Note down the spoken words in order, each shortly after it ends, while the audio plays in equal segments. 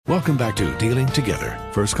Welcome back to Dealing Together.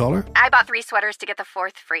 First caller? I bought 3 sweaters to get the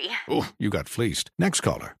 4th free. Oh, you got fleeced. Next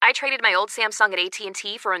caller? I traded my old Samsung at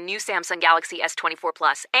AT&T for a new Samsung Galaxy S24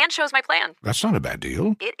 Plus and chose my plan. That's not a bad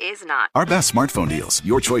deal. It is not. Our best smartphone deals.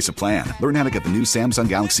 Your choice of plan. Learn how to get the new Samsung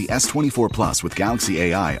Galaxy S24 Plus with Galaxy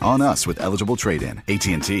AI on us with eligible trade-in.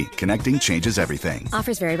 AT&T. Connecting changes everything.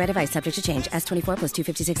 Offers vary by device. Subject to change. S24 plus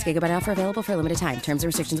 256 gigabyte offer available for a limited time. Terms and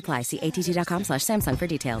restrictions apply. See att.com/Samsung for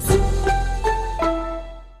details.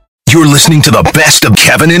 You're listening to the best of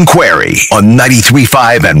Kevin and Query on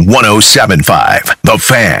 93.5 and 107.5. The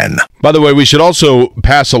Fan. By the way, we should also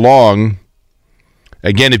pass along,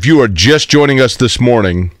 again, if you are just joining us this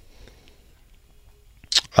morning,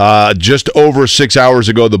 just over 6 hours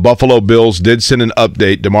ago, the Buffalo Bills did send an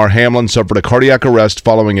update. Damar Hamlin suffered a cardiac arrest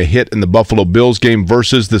following a hit in the Buffalo Bills game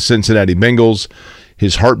versus the Cincinnati Bengals.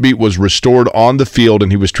 His heartbeat was restored on the field,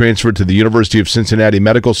 and he was transferred to the University of Cincinnati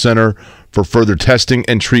Medical Center for further testing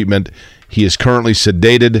and treatment. He is currently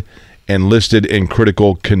sedated and listed in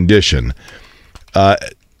critical condition.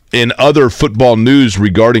 In other football news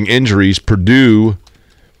regarding injuries, Purdue,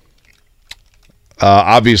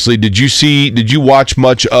 obviously, did you watch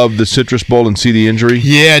much of the Citrus Bowl and see the injury?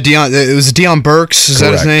 Yeah, it was Deion Burks, is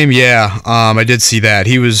Correct. that his name? Yeah, I did see that.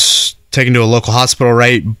 He was taken to a local hospital,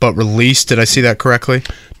 right, but released. Did I see that correctly?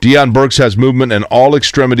 Deion Burks has movement in all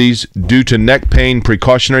extremities. Due to neck pain,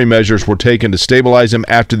 precautionary measures were taken to stabilize him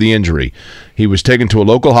after the injury. He was taken to a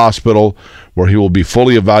local hospital where he will be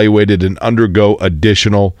fully evaluated and undergo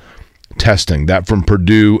additional testing. That from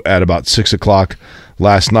Purdue at about 6 o'clock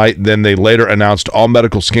last night. Then they later announced all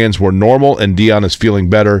medical scans were normal and Deion is feeling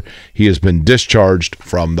better. He has been discharged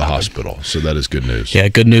from the hospital. So that is good news. Yeah,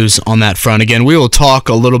 good news on that front. Again, we will talk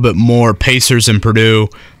a little bit more Pacers and Purdue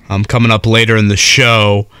coming up later in the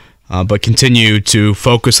show, but continue to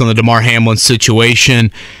focus on the Damar Hamlin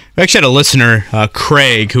situation. We actually had a listener,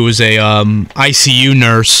 Craig, who was a ICU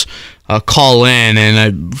nurse, call in.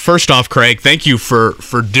 And first off, Craig, thank you for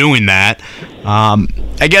doing that.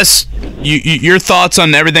 I guess your thoughts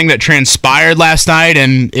on everything that transpired last night,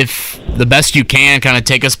 and if the best you can, kind of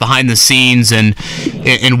take us behind the scenes and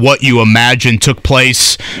what you imagine took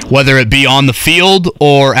place, whether it be on the field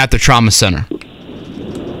or at the trauma center.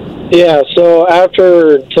 Yeah, so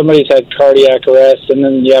after somebody's had cardiac arrest and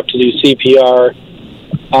then you have to do CPR,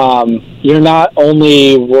 you're not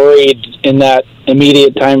only worried in that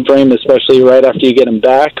immediate time frame, especially right after you get them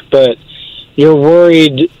back, but you're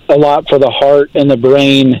worried a lot for the heart and the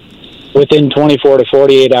brain within 24 to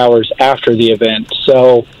 48 hours after the event.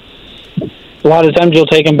 So a lot of times you'll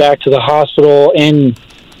take them back to the hospital and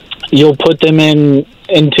you'll put them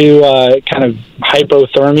into kind of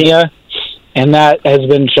hypothermia, and that has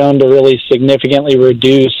been shown to really significantly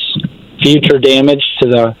reduce future damage to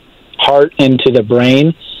the heart and to the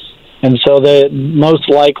brain. And so most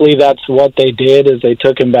likely that's what they did, is they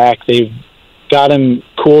took him back. They've got him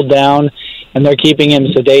cooled down, and they're keeping him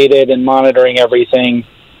sedated and monitoring everything.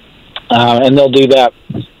 And they'll do that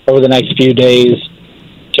over the next few days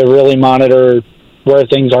to really monitor where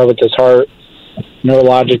things are with his heart,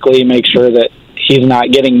 neurologically, make sure that he's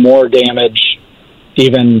not getting more damage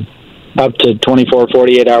even up to 24,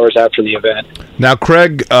 48 hours after the event. Now,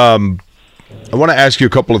 Craig, I want to ask you a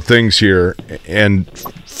couple of things here. And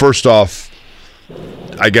first off,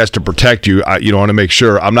 I guess to protect you, I want to make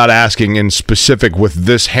sure I'm not asking in specific with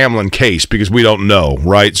this Hamlin case because we don't know,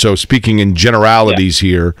 right? So speaking in generalities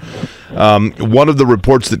here, one of the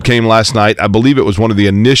reports that came last night, I believe it was one of the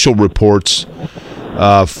initial reports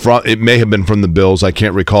it may have been from the Bills, I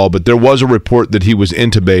can't recall, but there was a report that he was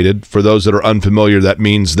intubated. For those that are unfamiliar, that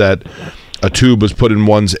means that a tube was put in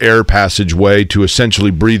one's air passageway to essentially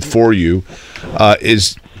breathe for you.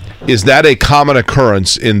 Is that a common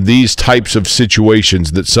occurrence in these types of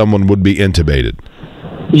situations that someone would be intubated?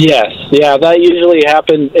 Yes. Yeah, that usually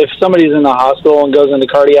happens if somebody's in the hospital and goes into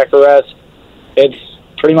cardiac arrest. It's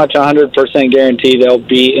pretty much 100% guaranteed they'll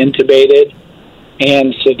be intubated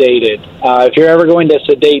and sedated. If you're ever going to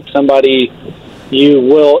sedate somebody, you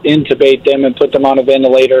will intubate them and put them on a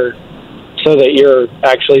ventilator so that you're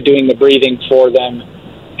actually doing the breathing for them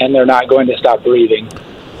and they're not going to stop breathing.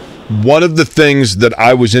 One of the things that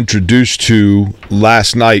I was introduced to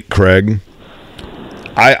last night, Craig,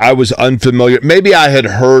 I was unfamiliar. Maybe I had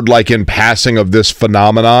heard like in passing of this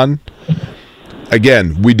phenomenon.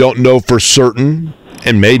 Again, we don't know for certain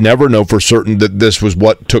and may never know for certain that this was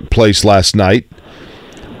what took place last night.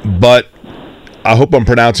 But I hope I'm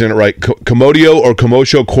pronouncing it right.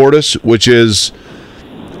 Commotio cordis, which is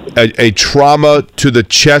a trauma to the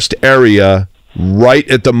chest area right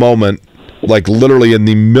at the moment, like literally in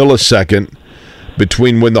the millisecond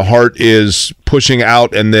between when the heart is pushing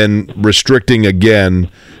out and then restricting again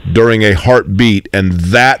during a heartbeat, and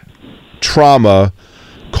that trauma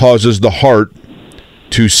causes the heart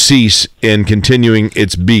to cease in continuing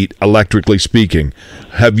its beat, electrically speaking.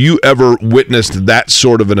 Have you ever witnessed that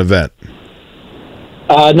sort of an event?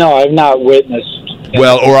 No, I've not witnessed.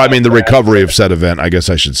 Well, or I mean the recovery of said event, I guess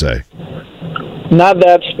I should say. Not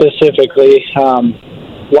that specifically.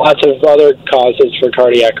 Lots of other causes for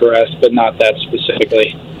cardiac arrest, but not that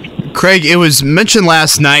specifically. Craig, it was mentioned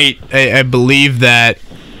last night, I believe, that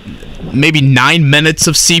maybe 9 minutes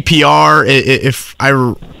of CPR, if I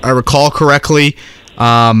recall correctly.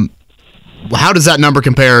 How does that number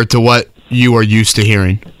compare to what you are used to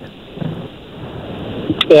hearing?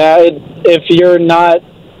 Yeah, if you're not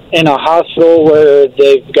in a hospital where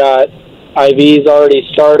they've got IVs already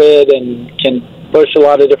started and can push a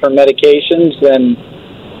lot of different medications, then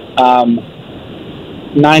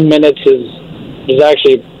 9 minutes is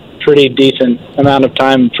actually a pretty decent amount of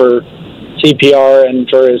time for CPR and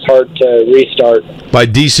for his heart to restart. By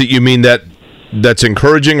decent, you mean that's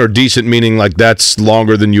encouraging, or decent meaning like that's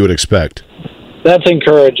longer than you would expect? That's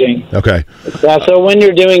encouraging. Okay. Yeah, so when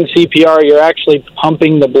you're doing CPR, you're actually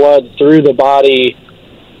pumping the blood through the body.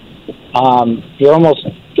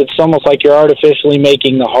 It's almost like you're artificially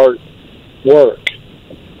making the heart work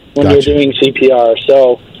when Gotcha. you're doing CPR.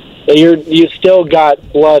 So you still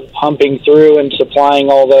got blood pumping through and supplying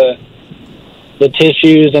all the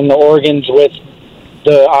tissues and the organs with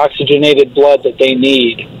the oxygenated blood that they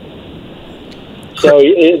need. So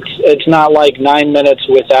it's not like 9 minutes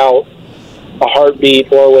without a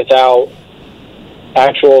heartbeat or without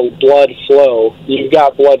actual blood flow. You've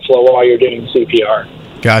got blood flow while you're doing CPR.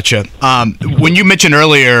 Gotcha. When you mentioned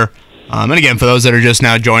earlier, and again, for those that are just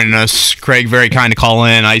now joining us, Craig, very kind to call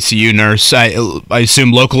in, ICU nurse, I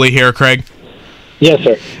assume locally here, Craig? Yes,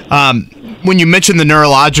 sir. When you mentioned the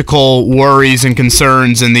neurological worries and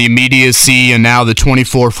concerns and the immediacy and now the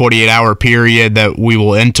 24, 48-hour period that we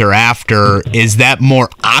will enter after, is that more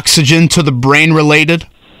oxygen to the brain related?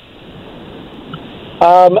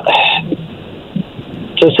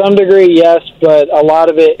 To some degree, yes, but a lot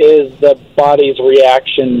of it is the body's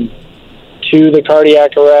reaction to the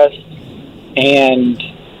cardiac arrest and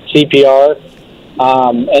CPR,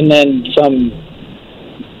 and then some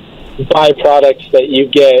byproducts that you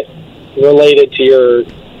get related to your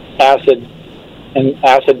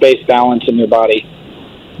acid-base balance in your body.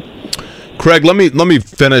 Craig, let me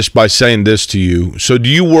finish by saying this to you. So do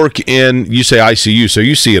you work you say ICU, so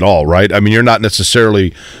you see it all, right? I mean, you're not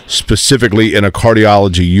necessarily specifically in a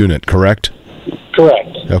cardiology unit, correct?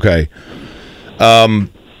 Correct. Okay.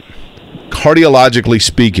 Cardiologically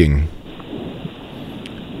speaking,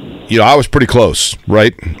 I was pretty close,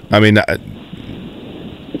 right? I mean,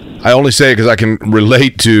 I only say it because I can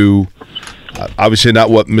relate to, obviously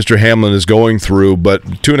not what Mr. Hamlin is going through,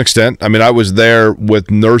 but to an extent. I mean, I was there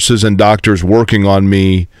with nurses and doctors working on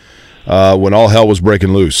me when all hell was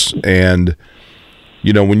breaking loose. And,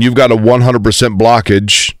 when you've got a 100%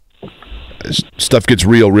 blockage, stuff gets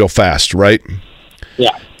real fast, right?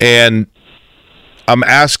 Yeah. And I'm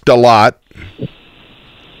asked a lot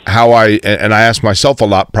and I ask myself a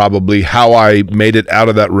lot probably how I made it out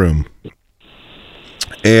of that room.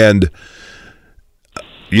 And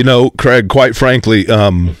Craig, quite frankly,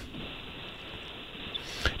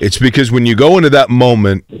 it's because when you go into that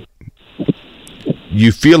moment,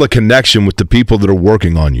 you feel a connection with the people that are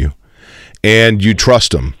working on you, and you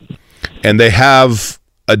trust them, and they have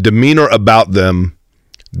a demeanor about them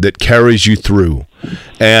that carries you through.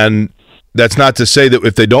 And that's not to say that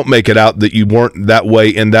if they don't make it out that you weren't that way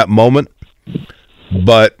in that moment,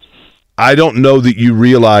 but I don't know that you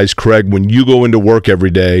realize, Craig, when you go into work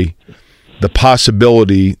every day, the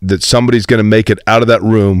possibility that somebody's going to make it out of that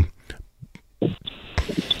room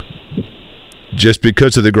just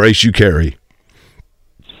because of the grace you carry.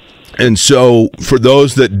 And so for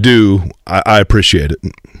those that do, I appreciate it.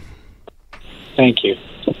 Thank you.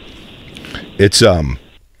 It's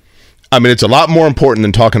it's a lot more important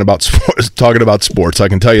than talking about sports. I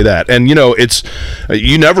can tell you that. And it's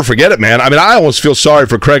you never forget it, man. I mean, I almost feel sorry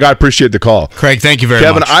for Craig. I appreciate the call, Craig. Thank you very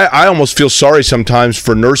much, much. Kevin. I almost feel sorry sometimes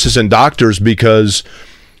for nurses and doctors because,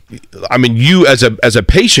 I mean, you as a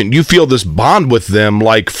patient, you feel this bond with them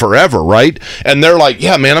like forever, right? And they're like,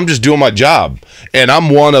 yeah, man, I'm just doing my job, and I'm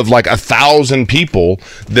one of like 1,000 people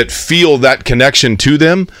that feel that connection to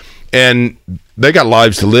them, and they got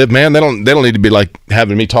lives to live, man. They don't need to be like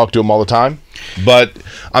having me talk to them all the time. But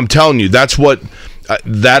I'm telling you,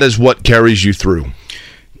 that is what carries you through.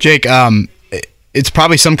 Jake, it's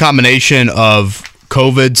probably some combination of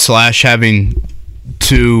COVID / having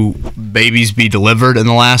 2 babies be delivered in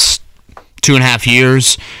the last 2.5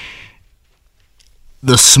 years.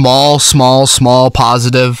 The small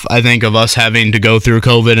positive, I think, of us having to go through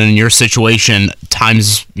COVID and your situation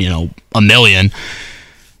times, a million.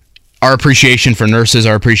 Our appreciation for nurses,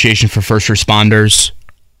 our appreciation for first responders,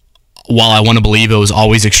 while I want to believe it was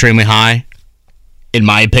always extremely high, in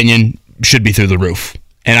my opinion, should be through the roof.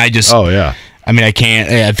 And I just... Oh, yeah.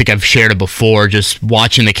 I think I've shared it before, just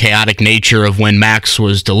watching the chaotic nature of when Max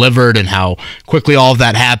was delivered and how quickly all of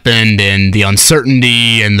that happened and the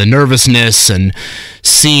uncertainty and the nervousness and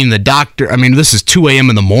seeing the doctor. This is 2 a.m.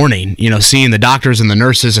 in the morning, seeing the doctors and the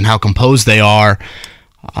nurses and how composed they are.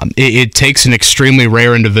 It takes an extremely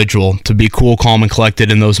rare individual to be cool, calm, and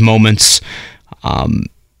collected in those moments. And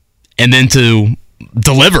then to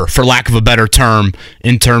deliver, for lack of a better term,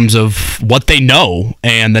 in terms of what they know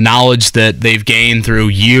and the knowledge that they've gained through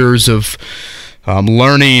years of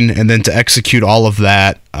learning, and then to execute all of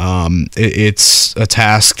that, it's a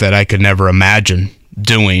task that I could never imagine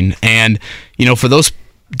doing. And, for those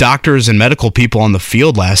doctors and medical people on the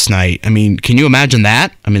field last night, can you imagine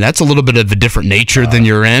that? That's a little bit of a different nature than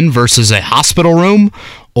you're in versus a hospital room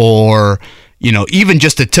or, even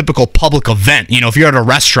just a typical public event. If you're at a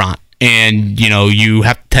restaurant, and, you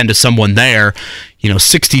have to tend to someone there,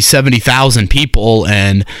 60, 70,000 people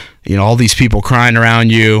and, all these people crying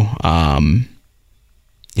around you.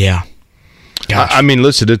 Yeah. Gosh.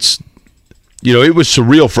 Listen, it's, it was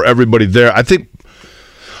surreal for everybody there. I think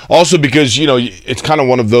also because, it's kind of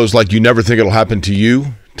one of those, like, you never think it'll happen to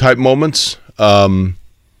you type moments. And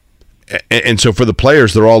so for the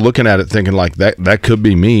players, they're all looking at it thinking like that could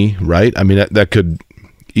be me, right? That could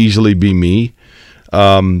easily be me.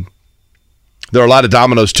 There are a lot of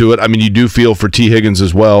dominoes to it. You do feel for T. Higgins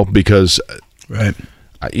as well because, right?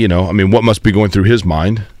 What must be going through his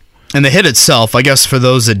mind? And the hit itself, I guess for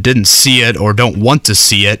those that didn't see it or don't want to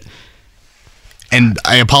see it, and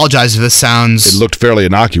I apologize if this sounds... It looked fairly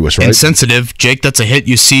innocuous, right? Insensitive. Jake, that's a hit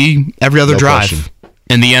you see every other drive question.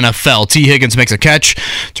 In the NFL. T. Higgins makes a catch,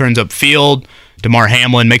 turns up field, DeMar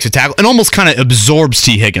Hamlin makes a tackle, and almost kind of absorbs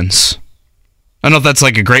T. Higgins. I don't know if that's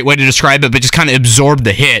like a great way to describe it, but just kind of absorbed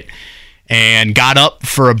the hit and got up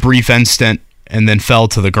for a brief instant and then fell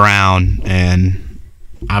to the ground. And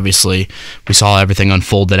obviously, we saw everything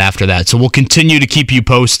unfolded after that. So we'll continue to keep you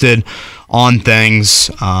posted on things.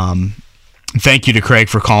 Thank you to Craig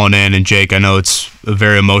for calling in. And Jake, I know it's a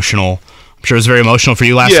very emotional. I'm sure it was very emotional for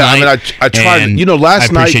you last night. Yeah, I tried.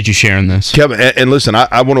 Last night. I appreciate you sharing this. Kevin, and listen,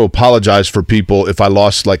 I want to apologize for people if I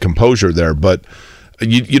lost composure there, but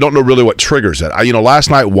you don't know really what triggers it. Last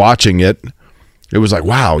night watching it, it was like,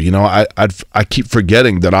 wow, I keep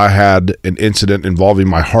forgetting that I had an incident involving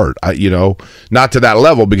my heart. Not to that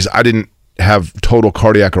level because I didn't have total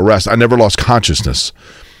cardiac arrest. I never lost consciousness.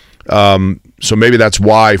 So maybe that's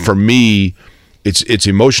why for me it's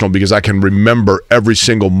emotional because I can remember every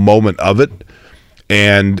single moment of it.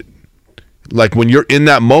 And like when you're in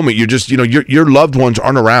that moment, you're just, your loved ones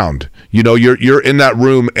aren't around. You're in that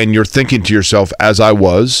room and you're thinking to yourself, as I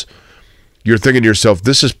was, you're thinking to yourself,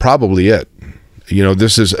 this is probably it.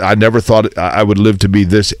 I never thought I would live to be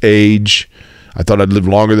this age. I thought I'd live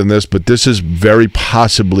longer than this, but this is very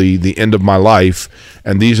possibly the end of my life,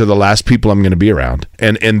 and these are the last people I'm going to be around.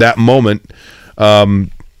 And in that moment,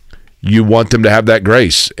 you want them to have that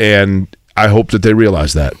grace, and I hope that they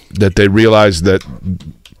realize that they realize that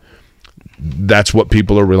that's what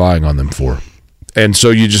people are relying on them for. And so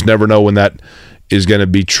you just never know when that is going to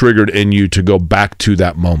be triggered in you to go back to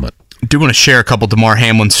that moment. I do want to share a couple DeMar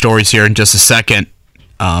Hamlin stories here in just a second.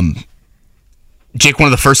 Jake, one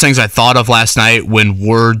of the first things I thought of last night when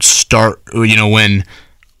when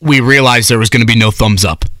we realized there was going to be no thumbs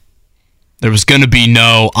up. There was going to be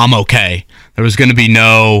no, I'm okay. There was going to be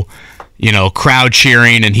no, crowd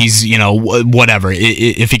cheering and he's, whatever.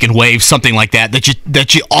 If he can wave something like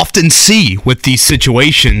that you often see with these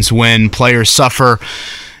situations when players suffer,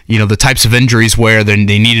 the types of injuries where they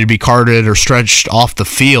needed to be carted or stretchered off the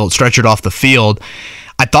field.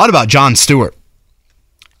 I thought about Jon Stewart.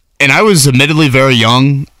 And I was admittedly very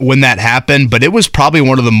young when that happened, but it was probably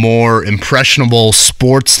one of the more impressionable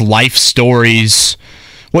sports life stories.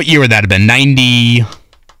 What year would that have been?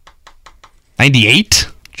 98?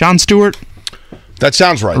 Jon Stewart? That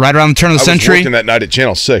sounds right. Right around the turn of the century? I was working that night at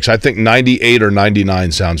Channel 6. I think 98 or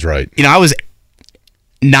 99 sounds right. I was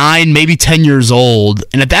 9, maybe 10 years old,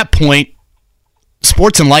 and at that point,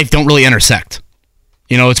 sports and life don't really intersect.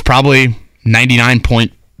 It's probably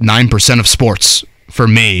 99.9% of sports for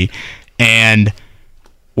me. And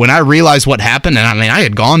when I realized what happened, and I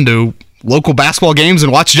had gone to local basketball games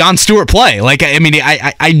and watched Jon Stewart play.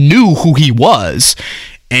 I knew who he was.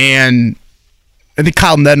 And I think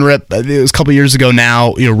Kyle Neddenrip, it was a couple years ago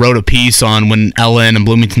now, wrote a piece on when Ellen and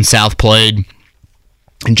Bloomington South played,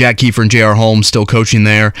 and Jack Kiefer and J.R. Holmes still coaching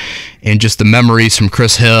there, and just the memories from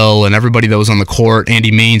Chris Hill and everybody that was on the court,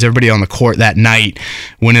 Andy Means, everybody on the court that night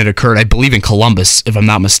when it occurred, I believe in Columbus, if I'm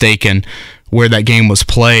not mistaken, where that game was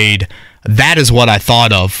played. That is what I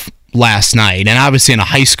thought of last night. And obviously in a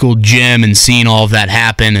high school gym and seeing all of that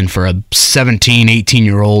happen, and for a 17,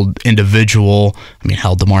 18-year-old individual, I mean,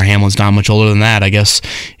 hell, DeMar Hamlin's not much older than that. I guess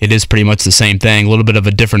it is pretty much the same thing, a little bit of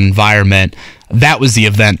a different environment. That was the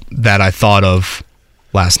event that I thought of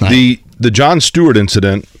last night. The Jon Stewart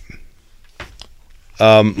incident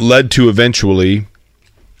led to eventually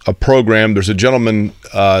a program. There's a gentleman,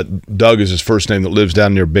 Doug is his first name, that lives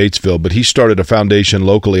down near Batesville, but he started a foundation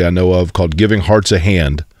locally I know of called Giving Hearts a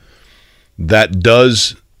Hand that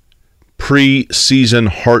does pre-season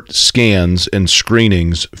heart scans and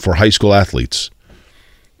screenings for high school athletes.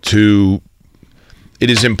 It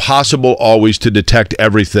is impossible always to detect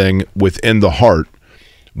everything within the heart,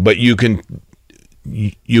 but you can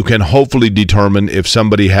hopefully determine if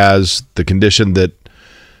somebody has the condition that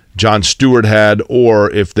Jon Stewart had, or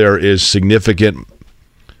if there is significant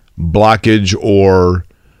blockage, or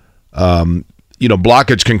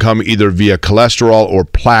blockage can come either via cholesterol or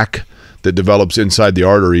plaque that develops inside the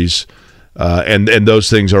arteries, and those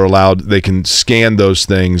things are allowed. They can scan those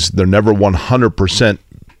things. They're never 100%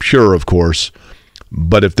 pure, of course,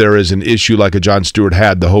 but if there is an issue like a Jon Stewart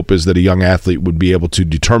had, the hope is that a young athlete would be able to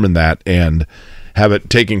determine that and have it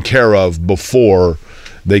taken care of before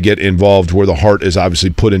they get involved, where the heart is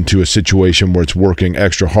obviously put into a situation where it's working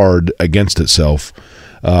extra hard against itself.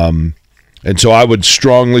 And so I would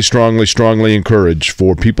strongly, strongly, strongly encourage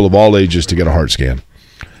for people of all ages to get a heart scan.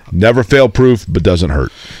 Never fail proof, but doesn't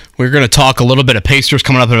hurt. We're going to talk a little bit of Pacers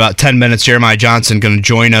coming up in about 10 minutes. Jeremiah Johnson going to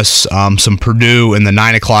join us, some Purdue in the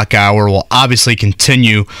 9 o'clock hour. We'll obviously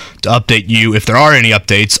continue to update you if there are any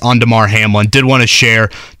updates on DeMar Hamlin. Did want to share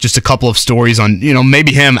just a couple of stories on,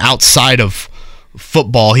 maybe him outside of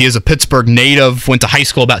football. He is a Pittsburgh native, went to high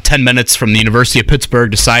school about 10 minutes from the University of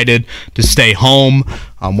Pittsburgh, decided to stay home,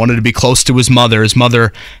 wanted to be close to his mother. His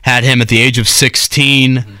mother had him at the age of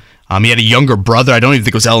 16. He had a younger brother. I don't even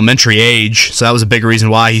think it was elementary age, so that was a big reason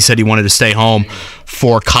why he said he wanted to stay home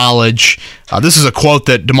for college. This is a quote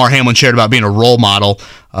that DeMar Hamlin shared about being a role model,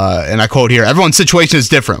 and I quote here, "Everyone's situation is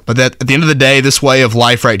different, but at the end of the day, this way of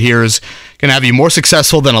life right here is going to have you more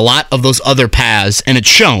successful than a lot of those other paths, and it's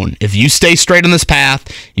shown. If you stay straight on this path,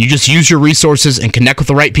 and you just use your resources and connect with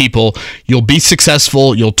the right people, you'll be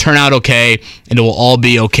successful, you'll turn out okay, and it will all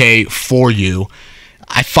be okay for you."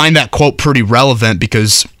 I find that quote pretty relevant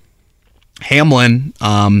because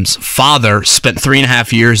Hamlin's father spent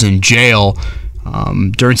 3.5 years in jail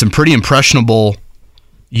during some pretty impressionable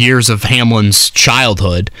years of Hamlin's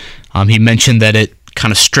childhood. He mentioned that it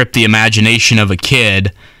kind of stripped the imagination of a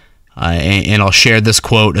kid, and I'll share this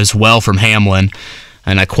quote as well from Hamlin.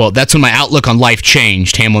 And I quote, "That's when my outlook on life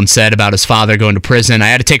changed," Hamlin said about his father going to prison. "I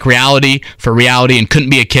had to take reality for reality and couldn't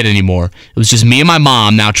be a kid anymore. It was just me and my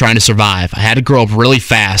mom now trying to survive. I had to grow up really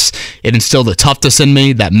fast. It instilled the toughness in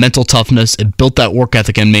me, that mental toughness. It built that work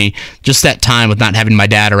ethic in me. Just that time with not having my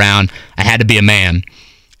dad around, I had to be a man.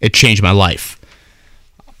 It changed my life."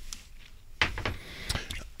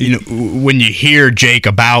 When you hear, Jake,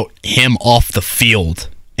 about him off the field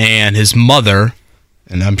and his mother,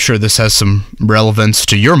 and I'm sure this has some relevance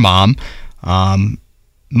to your mom.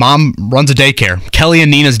 Mom runs a daycare, Kelly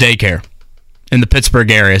and Nina's daycare in the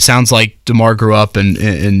Pittsburgh area. Sounds like DeMar grew up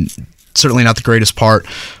in certainly not the greatest part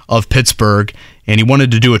of Pittsburgh, and he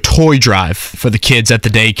wanted to do a toy drive for the kids at the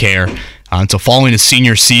daycare. And so following his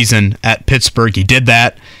senior season at Pittsburgh, he did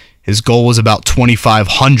that. His goal was about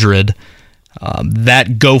 $2,500.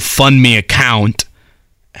 That GoFundMe account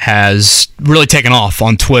has really taken off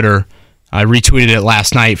on Twitter. I retweeted it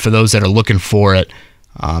last night for those that are looking for it,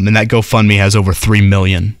 and that GoFundMe has over 3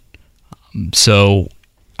 million. So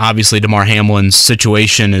obviously DeMar Hamlin's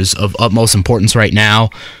situation is of utmost importance right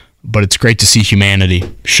now, but it's great to see humanity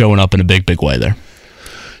showing up in a big, big way there.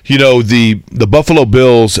 The Buffalo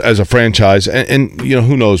Bills as a franchise, and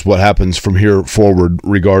who knows what happens from here forward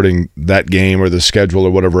regarding that game or the schedule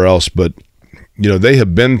or whatever else, but they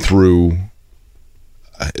have been through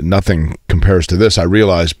nothing compares to this, I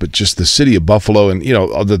realize, but just the city of Buffalo and,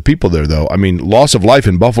 the people there, though. I mean, loss of life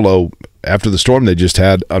in Buffalo after the storm they just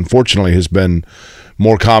had, unfortunately, has been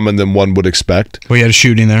more common than one would expect. We had a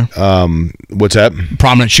shooting there. What's that?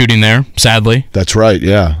 Prominent shooting there, sadly. That's right,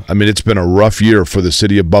 yeah. I mean, it's been a rough year for the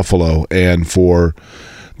city of Buffalo and for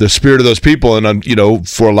the spirit of those people. And,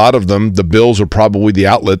 for a lot of them, the Bills are probably the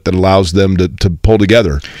outlet that allows them to pull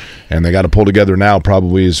together. And they got to pull together now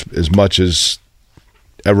probably as much as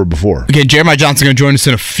ever before. Again, Jeremiah Johnson going to join us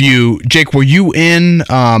in a few. Jake, were you in?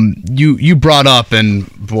 You brought up, and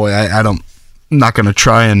boy, I'm not going to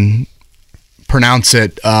try and pronounce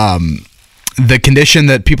it. The condition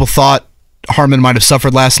that people thought Harmon might have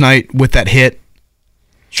suffered last night with that hit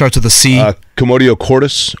starts with a C. Commotio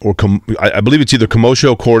cordis, or I believe it's either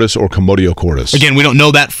commotio cordis or commotio cordis. Again, we don't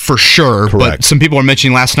know that for sure. Correct. But some people are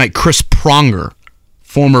mentioning last night Chris Pronger,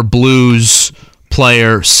 former Blues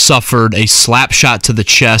player, suffered a slap shot to the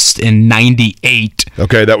chest in '98.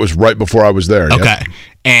 Okay, that was right before I was there. Okay, yep.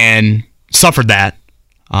 And suffered that.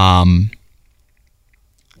 Again,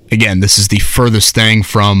 this is the furthest thing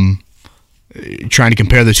from trying to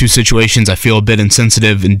compare the two situations. I feel a bit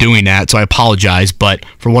insensitive in doing that, so I apologize. But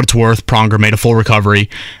for what it's worth, Pronger made a full recovery,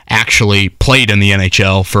 actually played in the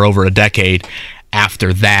NHL for over a decade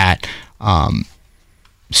after that.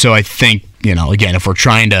 So I think, again, if we're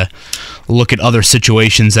trying to look at other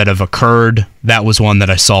situations that have occurred, that was one that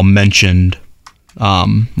I saw mentioned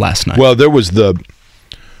last night. Well, there was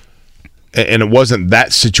and it wasn't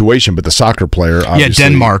that situation, but the soccer player, obviously. Yeah,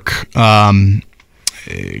 Denmark.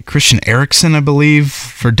 Christian Eriksen, I believe,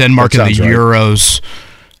 for Denmark in the Euros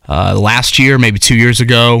last year, maybe 2 years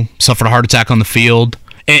ago, suffered a heart attack on the field.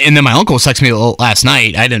 And then my uncle was texting me last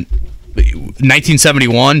night.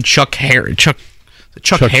 1971, Chuck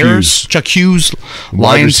Hughes,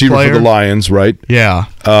 wide receiver player for the Lions, right? Yeah,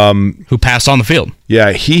 who passed on the field.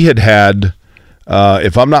 Yeah, he had,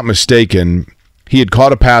 if I'm not mistaken, he had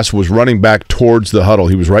caught a pass, was running back towards the huddle.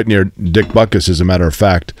 He was right near Dick Butkus, as a matter of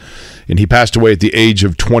fact, and he passed away at the age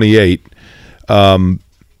of 28.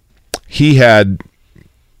 He had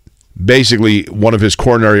basically one of his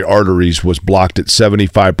coronary arteries was blocked at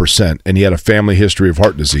 75%, and he had a family history of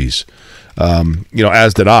heart disease,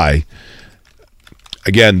 as did I.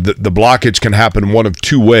 Again, the blockage can happen one of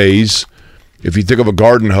two ways. If you think of a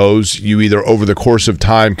garden hose, you either over the course of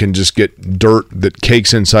time can just get dirt that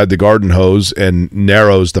cakes inside the garden hose and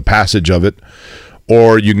narrows the passage of it,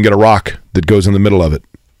 or you can get a rock that goes in the middle of it.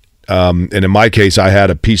 And in my case, I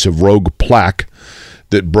had a piece of rogue plaque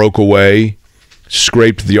that broke away,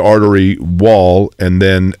 scraped the artery wall, and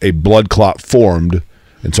then a blood clot formed,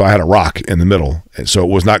 and so I had a rock in the middle. And so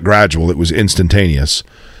it was not gradual, it was instantaneous.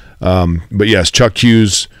 But yes, Chuck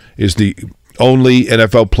Hughes is the only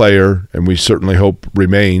NFL player, and we certainly hope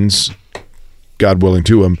remains, God willing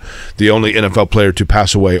to him, the only NFL player to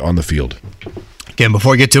pass away on the field. Again,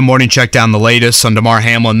 before we get to a morning check down, the latest on Damar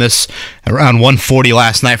Hamlin, this around 1:40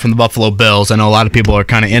 last night from the Buffalo Bills. I know a lot of people are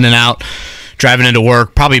kind of in and out, driving into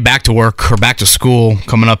work, probably back to work or back to school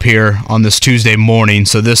coming up here on this Tuesday morning.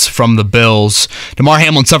 So this from the Bills. Damar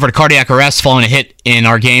Hamlin suffered a cardiac arrest following a hit in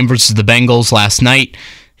our game versus the Bengals last night.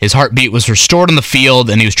 His heartbeat was restored on the field,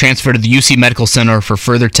 and he was transferred to the UC Medical Center for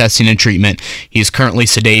further testing and treatment. He is currently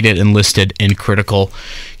sedated and listed in critical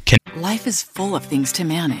condition. Life is full of things to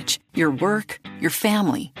manage. Your work, your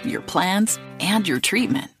family, your plans, and your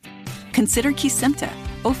treatment. Consider Kesimpta,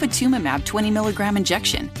 ofatumumab 20 milligram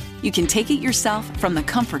injection. You can take it yourself from the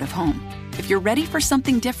comfort of home. If you're ready for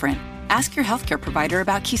something different, ask your healthcare provider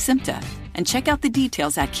about Kesimpta and check out the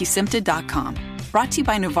details at kesimpta.com. Brought to you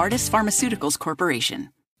by Novartis Pharmaceuticals Corporation.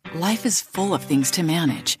 Life is full of things to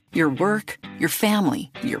manage. Your work, your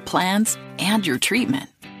family, your plans, and your treatment.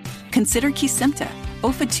 Consider Kesimpta,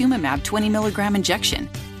 ofatumumab 20 milligram injection.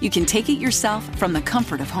 You can take it yourself from the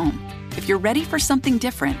comfort of home. If you're ready for something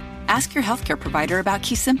different, ask your healthcare provider about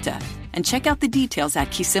Kesimpta and check out the details at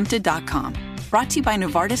kesimpta.com. Brought to you by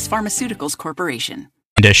Novartis Pharmaceuticals Corporation.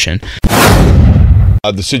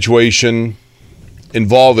 The situation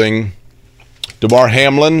involving Damar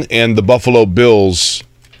Hamlin and the Buffalo Bills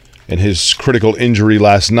and his critical injury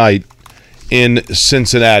last night in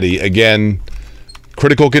Cincinnati. Again,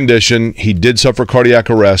 critical condition. He did suffer cardiac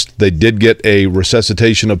arrest. They did get a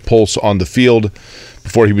resuscitation of pulse on the field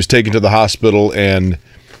before he was taken to the hospital and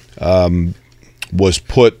was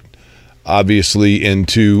put, obviously,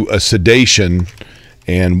 into a sedation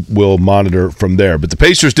and will monitor from there. But the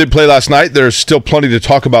Pacers did play last night. There's still plenty to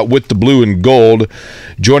talk about with the blue and gold.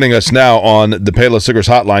 Joining us now on the Payless Liquors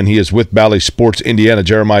Hotline, he is with Bally Sports Indiana.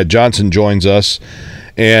 Jeremiah Johnson joins us.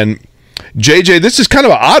 And JJ, this is kind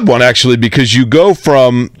of an odd one, actually, because you go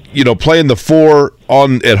from, playing the 4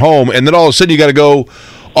 on at home, and then all of a sudden you got to go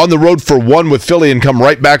on the road for 1 with Philly and come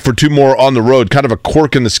right back for 2 more on the road. Kind of a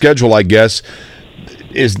quirk in the schedule, I guess.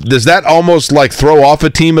 Does that almost like throw off a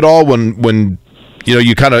team at all when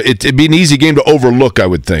you kind of it'd be an easy game to overlook, I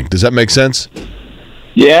would think. Does that make sense?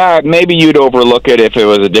 Yeah, maybe you'd overlook it if it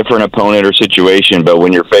was a different opponent or situation, but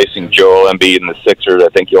when you're facing Joel Embiid and the Sixers, I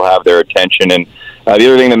think you'll have their attention. And the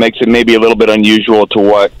other thing that makes it maybe a little bit unusual to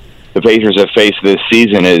what the Pacers have faced this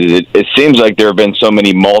season is it seems like there have been so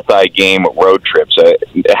many multi-game road trips.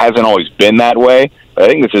 It hasn't always been that way. I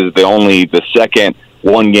think this is the second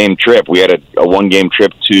one-game trip. We had a one-game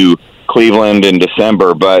trip to Cleveland in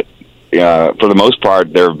December, but for the most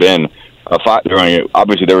part, there have been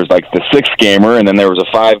obviously there was like the 6-gamer, and then there was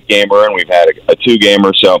a 5-gamer, and we've had a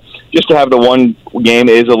 2-gamer. So just to have the one game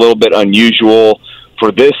is a little bit unusual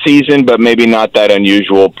for this season, but maybe not that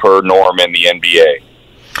unusual per norm in the NBA.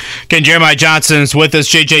 Again, Jeremiah Johnson's with us.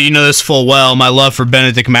 JJ, you know this full well. My love for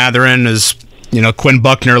Bennedict Mathurin is, Quinn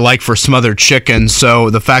Buckner like for smothered chicken. So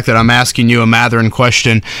the fact that I'm asking you a Mathurin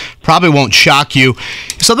question probably won't shock you.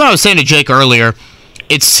 Something I was saying to Jake earlier,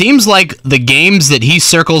 it seems like the games that he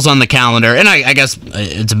circles on the calendar, and I guess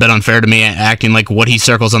it's a bit unfair to me acting like what he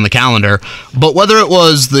circles on the calendar, but whether it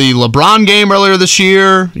was the LeBron game earlier this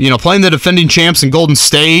year, playing the defending champs in Golden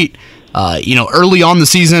State, early on the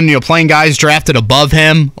season, playing guys drafted above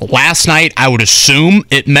him. Last night, I would assume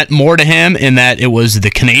it meant more to him in that it was the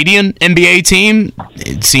Canadian NBA team.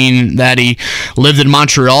 Seeing that he lived in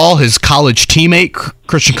Montreal, his college teammate,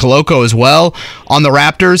 Christian Koloko as well, on the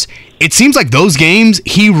Raptors. It seems like those games,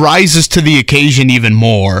 he rises to the occasion even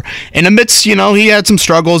more. And amidst, he had some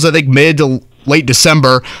struggles, I think, mid to late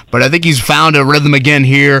December, but I think he's found a rhythm again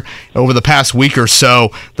here over the past week or so.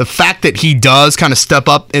 The fact that he does kind of step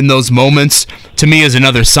up in those moments, to me, is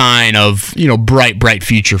another sign of, bright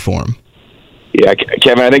future for him. Yeah,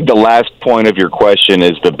 Kevin, I think the last point of your question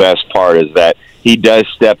is the best part, is that he does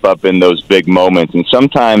step up in those big moments. And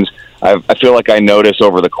sometimes I feel like I notice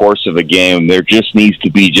over the course of a game, there just needs to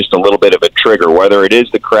be just a little bit of a trigger, whether it is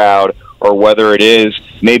the crowd or whether it is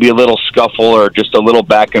maybe a little scuffle or just a little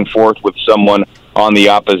back and forth with someone on the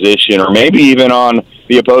opposition, or maybe even on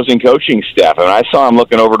the opposing coaching staff. I mean, I saw him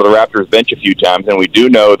looking over to the Raptors bench a few times, and we do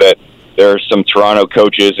know that there are some Toronto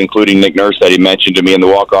coaches, including Nick Nurse, that he mentioned to me in the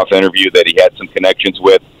walk-off interview that he had some connections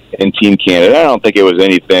with in Team Canada. I don't think it was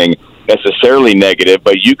anything necessarily negative,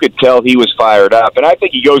 but you could tell he was fired up. And I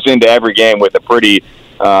think he goes into every game with a pretty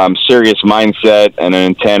serious mindset and an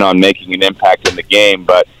intent on making an impact in the game.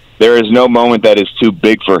 But there is no moment that is too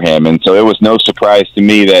big for him. And so it was no surprise to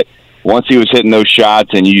me that once he was hitting those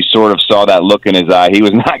shots and you sort of saw that look in his eye, he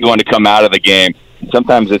was not going to come out of the game.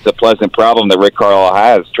 Sometimes it's a pleasant problem that Rick Carlisle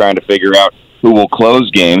has, trying to figure out who will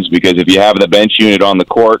close games, because if you have the bench unit on the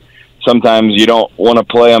court, sometimes you don't want to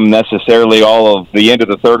play them necessarily all of the end of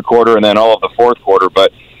the third quarter and then all of the fourth quarter.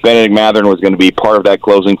 But Bennedict Mathurin was going to be part of that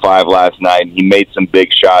closing five last night, and he made some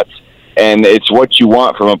big shots. And it's what you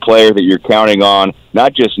want from a player that you're counting on,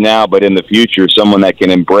 not just now, but in the future, someone that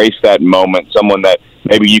can embrace that moment, someone that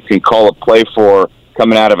maybe you can call a play for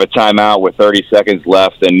coming out of a timeout with 30 seconds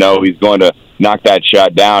left and know he's going to knock that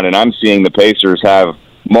shot down. And I'm seeing the Pacers have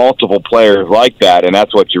multiple players like that, and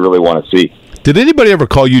that's what you really want to see. Did anybody ever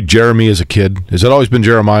call you Jeremy as a kid? Has it always been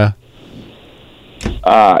Jeremiah?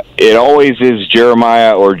 It always is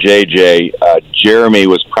Jeremiah or JJ. Jeremy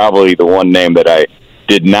was probably the one name that I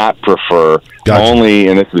did not prefer. Gotcha. Only,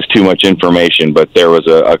 and this was too much information, but there was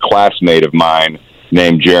a classmate of mine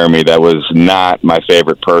named Jeremy that was not my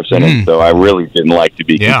favorite person, and so I really didn't like to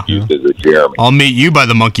be confused as a Jeremy. I'll meet you by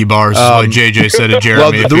the monkey bars, is what JJ said to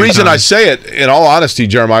Jeremy. Well, the reason I say it, in all honesty,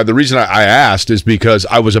 Jeremiah, the reason I asked is because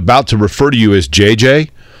I was about to refer to you as JJ,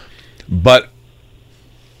 but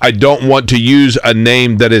I don't want to use a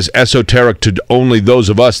name that is esoteric to only those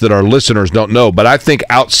of us that our listeners don't know. But I think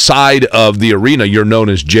outside of the arena, you're known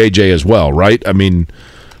as JJ as well, right? I mean,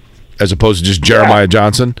 as opposed to just Jeremiah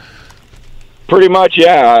Johnson? Pretty much,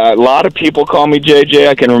 yeah. A lot of people call me JJ.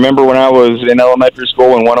 I can remember when I was in elementary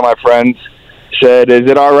school and one of my friends said, "Is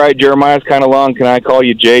it all right? Jeremiah's kind of long. Can I call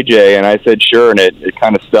you JJ?" And I said, "Sure," and it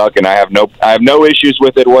kind of stuck. And I have no issues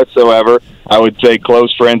with it whatsoever. I would say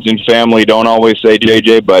close friends and family don't always say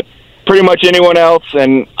JJ, but pretty much anyone else,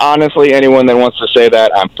 and honestly, anyone that wants to say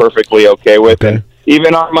that, I'm perfectly okay with it.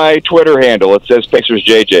 Even on my Twitter handle, it says Pacers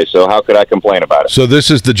JJ, so how could I complain about it? So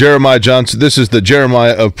this is the Jeremiah Johnson. This is the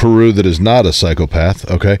Jeremiah of Peru that is not a psychopath,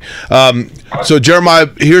 okay? So, Jeremiah,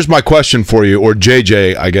 here's my question for you, or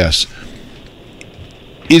JJ, I guess.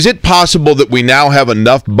 Is it possible that we now have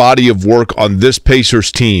enough body of work on this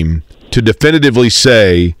Pacers team to definitively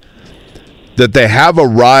say that they have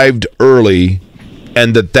arrived early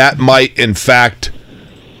and that might, in fact,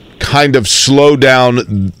 kind of slow down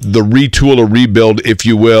the retool or rebuild, if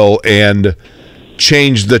you will, and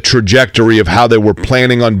change the trajectory of how they were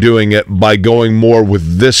planning on doing it by going more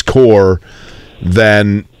with this core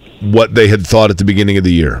than what they had thought at the beginning of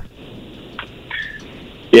the year?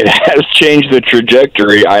 It has changed the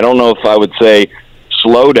trajectory. I don't know if I would say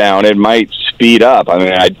slow down. It might speed up. I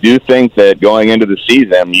mean, I do think that going into the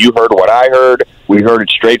season, you heard what I heard. We heard it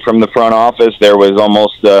straight from the front office. There was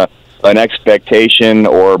almost an expectation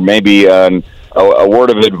or maybe a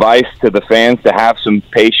word of advice to the fans to have some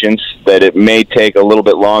patience, that it may take a little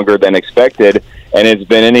bit longer than expected, and it's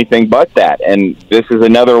been anything but that. And this is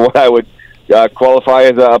another what I would qualify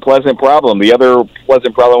as a pleasant problem. The other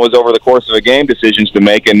pleasant problem was over the course of a game decisions to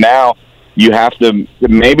make, and now you have to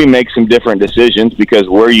maybe make some different decisions because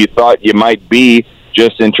where you thought you might be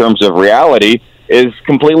just in terms of reality is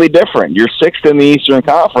completely different. You're sixth in the Eastern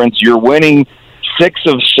Conference. You're winning 6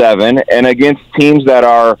 of 7, and against teams that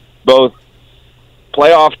are both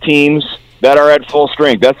playoff teams that are at full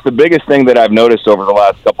strength. That's the biggest thing that I've noticed over the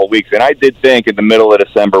last couple of weeks. And I did think in the middle of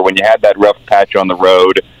December when you had that rough patch on the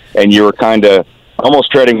road and you were kind of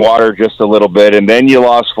almost treading water just a little bit, and then you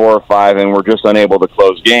lost 4 or 5 and were just unable to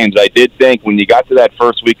close games. I did think when you got to that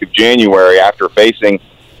first week of January after facing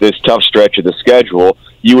this tough stretch of the schedule,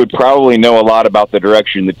 you would probably know a lot about the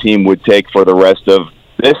direction the team would take for the rest of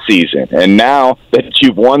this season. And now that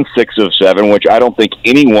you've won 6 of 7, which I don't think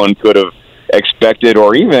anyone could have expected,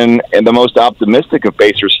 or even and the most optimistic of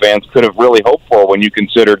Pacers fans could have really hoped for, when you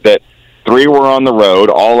considered that 3 were on the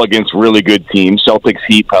road, all against really good teams, Celtics,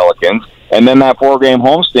 Heat, Pelicans, and then that 4-game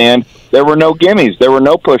homestand, there were no gimmies, there were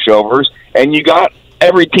no pushovers, and you got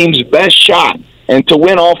every team's best shot. And to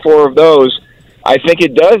win all 4 of those, I think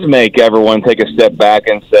it does make everyone take a step back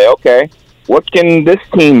and say, okay, what can this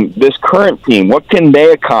team, this current team, what can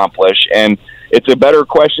they accomplish? And it's a better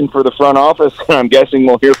question for the front office, and I'm guessing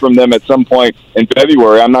we'll hear from them at some point in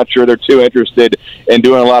February. I'm not sure they're too interested in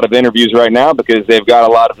doing a lot of interviews right now because they've got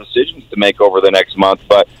a lot of decisions to make over the next month,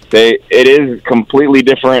 but it is completely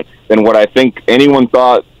different than what I think anyone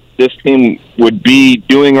thought this team would be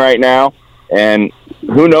doing right now, and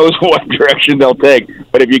who knows what direction they'll take.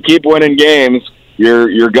 But if you keep winning games,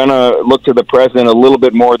 you're going to look to the present a little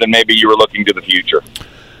bit more than maybe you were looking to the future.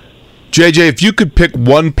 JJ, if you could pick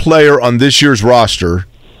one player on this year's roster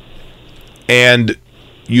and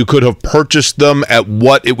you could have purchased them at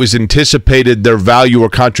what it was anticipated their value or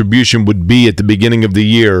contribution would be at the beginning of the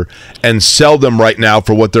year and sell them right now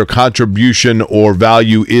for what their contribution or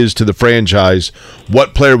value is to the franchise,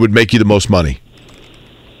 what player would make you the most money?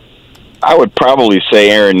 I would probably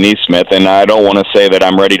say Aaron Nesmith, and I don't want to say that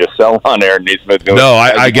I'm ready to sell on Aaron Nesmith. No,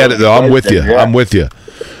 I get it, though. I'm with you. Yeah. I'm with you.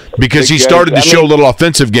 Because he started to show a little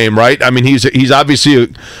offensive game, right? I mean, he's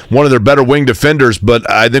obviously one of their better wing defenders, but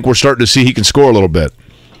I think we're starting to see he can score a little bit.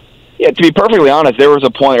 Yeah, to be perfectly honest, there was a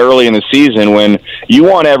point early in the season when you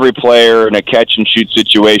want every player in a catch-and-shoot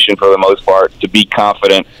situation, for the most part, to be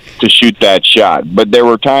confident to shoot that shot. But there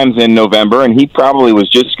were times in November, and he probably was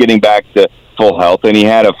just getting back to full health, and he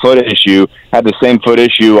had a foot issue, had the same foot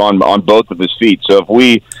issue on both of his feet. So if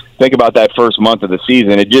we think about that first month of the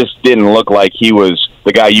season, it just didn't look like he was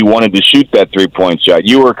the guy you wanted to shoot that three-point shot.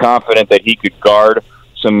 You were confident that he could guard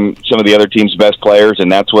some of the other team's best players,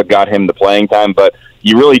 and that's what got him the playing time, but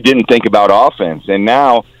you really didn't think about offense. And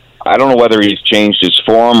now, I don't know whether he's changed his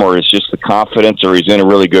form or it's just the confidence or he's in a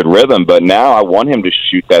really good rhythm, but now I want him to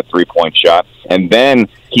shoot that three-point shot, and then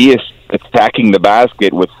he is attacking the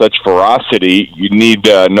basket with such ferocity. You need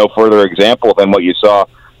no further example than what you saw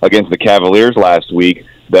against the Cavaliers last week,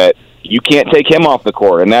 that you can't take him off the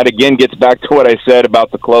court. And that, again, gets back to what I said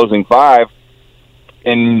about the closing 5.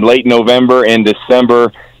 In late November and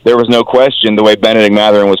December, there was no question, the way Bennedict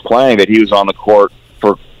Mathurin was playing, that he was on the court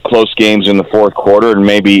for close games in the fourth quarter, and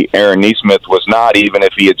maybe Aaron Nesmith was not, even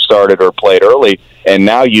if he had started or played early. And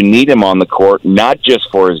now you need him on the court, not just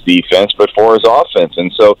for his defense, but for his offense.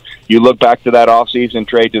 And so you look back to that offseason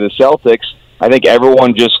trade to the Celtics, I think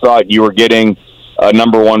everyone just thought you were getting a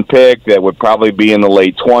number 1 pick that would probably be in the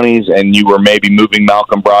late 20s, and you were maybe moving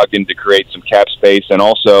Malcolm Brogdon to create some cap space and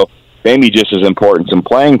also maybe just as important, some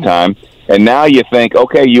playing time. And now you think,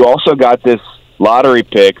 okay, you also got this lottery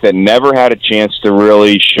pick that never had a chance to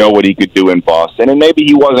really show what he could do in Boston, and maybe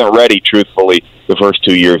he wasn't ready, truthfully, the first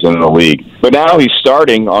 2 years in the league. But now he's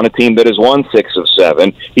starting on a team that has won 6 of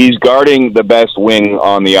 7. He's guarding the best wing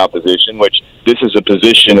on the opposition, which this is a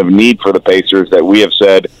position of need for the Pacers that we have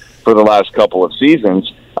said for the last couple of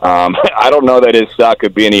seasons. I don't know that his stock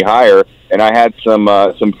could be any higher, and I had some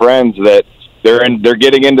friends that they're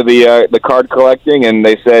getting into the card collecting, and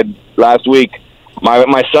they said last week,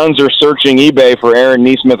 my sons are searching eBay for Aaron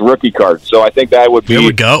Nesmith rookie cards. So I think that would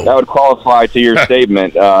that would qualify to your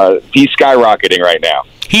statement. He's skyrocketing right now.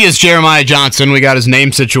 He is Jeremiah Johnson. We got his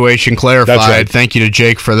name situation clarified. That's right. Thank you to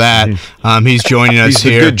Jake for that. He's joining us he's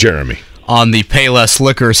here. He's a good Jeremy. on the Payless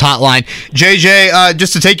Liquors hotline. JJ,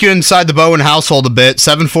 just to take you inside the Bowen household a bit,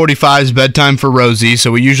 7:45 is bedtime for Rosie,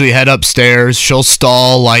 so we usually head upstairs. She'll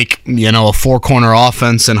stall like, a four-corner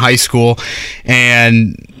offense in high school,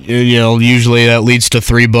 and usually that leads to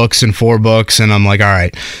 3 books and 4 books, and I'm like, all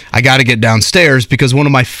right, I got to get downstairs, because one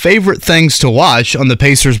of my favorite things to watch on the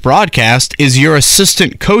Pacers broadcast is your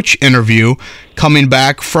assistant coach interview coming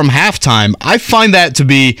back from halftime. I find that to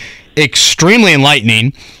be extremely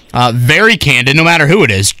enlightening, very candid, no matter who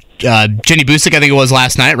it is. Jenny Busick, I think it was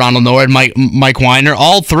last night, Ronald Nord, Mike Weiner,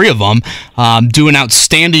 all 3 of them do an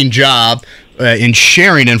outstanding job in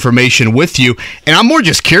sharing information with you. And I'm more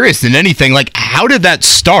just curious than anything, like, how did that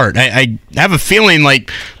start? I have a feeling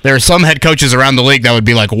like there are some head coaches around the league that would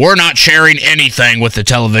be like, we're not sharing anything with the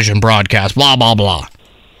television broadcast, blah, blah, blah.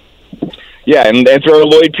 Yeah, and throw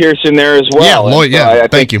Lloyd Pierce in there as well. Yeah, Lloyd, I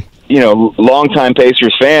thank think, you. Longtime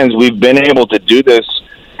Pacers fans, we've been able to do this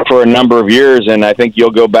for a number of years, and I think you'll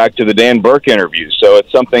go back to the Dan Burke interview. So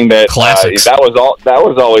it's something that that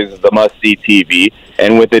was always the must-see TV.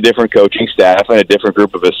 And with a different coaching staff and a different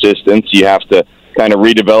group of assistants, you have to kind of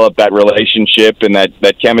redevelop that relationship and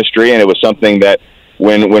that chemistry. And it was something that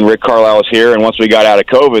when Rick Carlisle was here, and once we got out of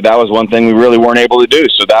COVID, that was one thing we really weren't able to do.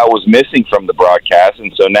 So that was missing from the broadcast.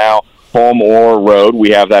 And so now, home or road, we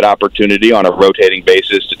have that opportunity on a rotating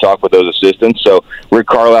basis to talk with those assistants. So Rick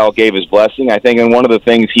Carlisle gave his blessing, I think, and one of the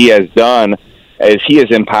things he has done is he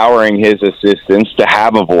is empowering his assistants to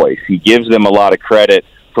have a voice. He gives them a lot of credit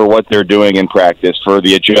for what they're doing in practice, for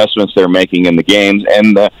the adjustments they're making in the games.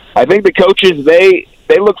 And I think the coaches, they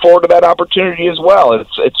look forward to that opportunity as well.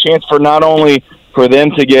 It's a chance for not only for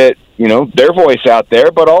them to get, their voice out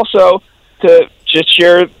there, but also to just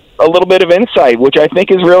share a little bit of insight, which I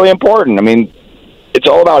think is really important. I mean, it's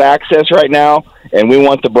all about access right now, and we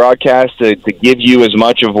want the broadcast to give you as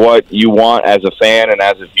much of what you want as a fan and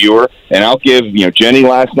as a viewer. And I'll give, Jenny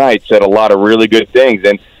last night said a lot of really good things,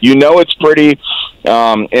 and it's pretty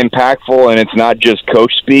impactful, and it's not just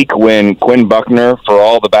coach speak when Quinn Buckner, for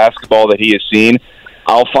all the basketball that he has seen,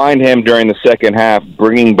 I'll find him during the second half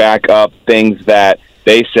bringing back up things that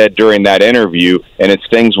they said during that interview, and it's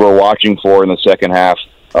things we're watching for in the second half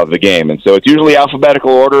of the game. And so it's usually alphabetical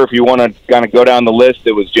order. If you want to kind of go down the list,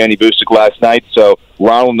 it was Jenny Busick last night. So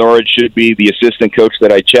Ronald Norridge should be the assistant coach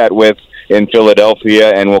that I chat with in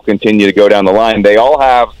Philadelphia, and we'll continue to go down the line. They all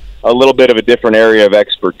have a little bit of a different area of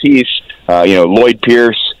expertise. Lloyd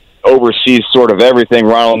Pierce oversees sort of everything.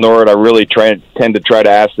 Ronald Norridge, I really tend to try to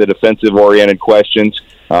ask the defensive-oriented questions.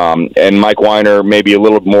 And Mike Weiner maybe a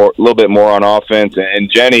little bit more on offense. And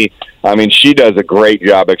Jenny, I mean, she does a great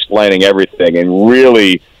job explaining everything and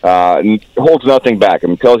really holds nothing back. I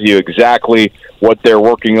mean, tells you exactly what they're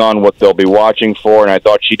working on, what they'll be watching for. And I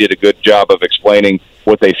thought she did a good job of explaining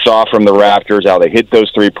what they saw from the Raptors, how they hit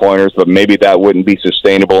those 3-pointers, but maybe that wouldn't be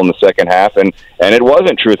sustainable in the second half. And it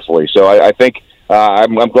wasn't, truthfully. So I think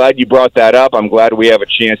I'm glad you brought that up. I'm glad we have a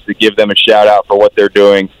chance to give them a shout-out for what they're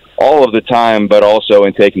doing all of the time, but also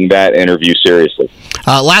in taking that interview seriously.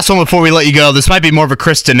 Last one before we let you go. This might be more of a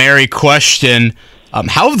Chris Denari question.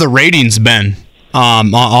 How have the ratings been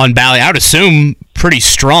on Bally? I would assume pretty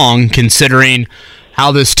strong, considering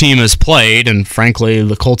how this team has played, and frankly,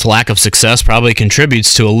 the Colts' lack of success probably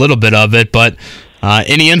contributes to a little bit of it. But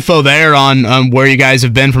any info there on where you guys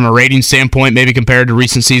have been from a rating standpoint, maybe compared to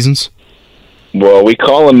recent seasons? Well, we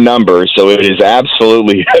call him numbers, so it is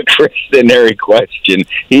absolutely a Chris Denari question.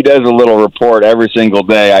 He does a little report every single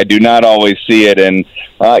day. I do not always see it, and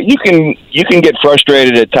you can get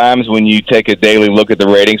frustrated at times when you take a daily look at the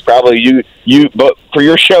ratings. Probably you, but for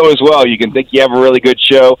your show as well, you can think you have a really good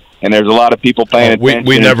show, and there's a lot of people paying attention.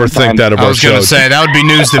 We never think that of our show. I was going to say, that would be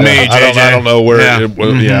news to me, JJ. I don't know where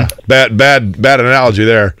bad analogy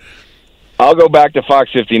there. I'll go back to Fox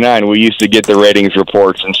 59. We used to get the ratings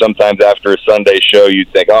reports, and sometimes after a Sunday show,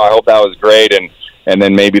 you'd think, I hope that was great, and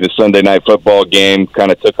then maybe the Sunday night football game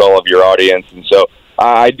kind of took all of your audience. And so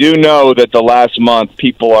I do know that the last month,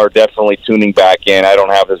 people are definitely tuning back in. I don't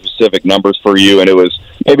have the specific numbers for you, and it was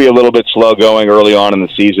maybe a little bit slow going early on in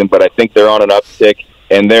the season, but I think they're on an uptick,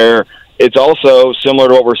 and it's also similar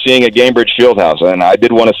to what we're seeing at Gainbridge Fieldhouse. And I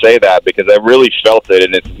did want to say that because I really felt it,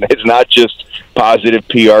 and it's not just positive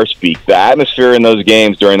PR speak. The atmosphere in those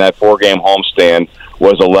games during that 4-game homestand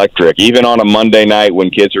was electric. Even on a Monday night when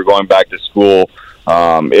kids are going back to school,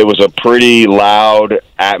 it was a pretty loud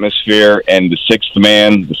atmosphere, and the six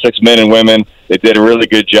men and women, they did a really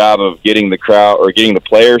good job of getting the crowd, or getting the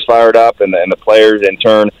players fired up, and the players in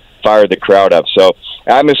turn fired the crowd up. So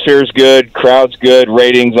atmosphere's good, crowd's good,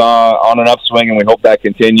 ratings on an upswing, and we hope that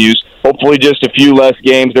continues. Hopefully just a few less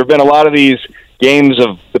games. There have been a lot of these games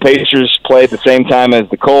of the Pacers play at the same time as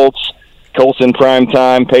the Colts. Colts in prime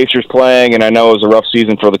time, Pacers playing, and I know it was a rough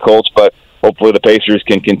season for the Colts, but hopefully the Pacers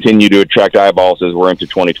can continue to attract eyeballs as we're into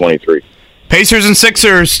 2023. Pacers and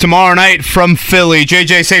Sixers tomorrow night from Philly.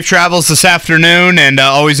 JJ, safe travels this afternoon, and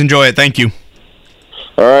always enjoy it. Thank you.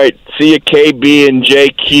 All right. See you, KB and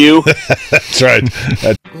JQ. That's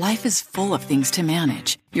right. Life is full of things to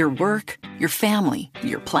manage. Your work, your family,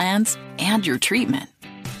 your plans, and your treatment.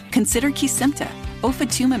 Consider Kesimpta,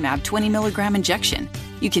 ofatumumab 20 milligram injection.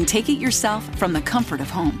 You can take it yourself from the comfort of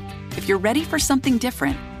home. If you're ready for something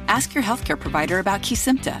different, ask your healthcare provider about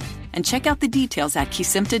Kesimpta and check out the details at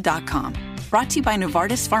kesimpta.com. Brought to you by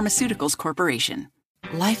Novartis Pharmaceuticals Corporation.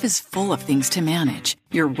 Life is full of things to manage.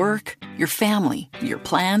 Your work, your family, your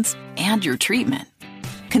plans, and your treatment.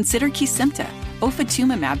 Consider Kesimpta,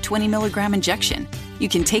 ofatumumab 20 milligram injection. You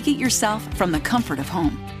can take it yourself from the comfort of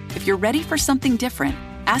home. If you're ready for something different,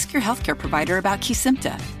 ask your healthcare provider about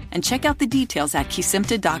Kesimpta and check out the details at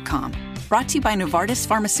kesimpta.com. Brought to you by Novartis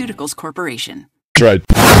Pharmaceuticals Corporation. That's right.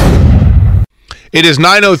 It is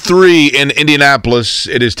 9:03 in Indianapolis.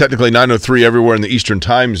 It is technically 9:03 everywhere in the Eastern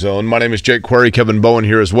Time Zone. My name is Jake Query. Kevin Bowen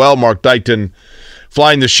here as well. Mark Dykton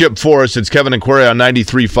flying the ship for us. It's Kevin and Query on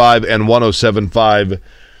 93.5 and 107.5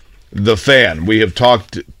 The Fan. We have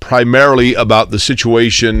talked primarily about the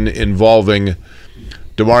situation involving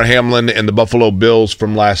Damar Hamlin and the Buffalo Bills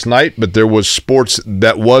from last night, but there was sports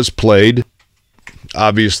that was played,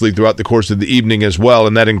 obviously, throughout the course of the evening as well,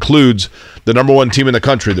 and that includes the number one team in the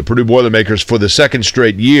country, the Purdue Boilermakers, for the second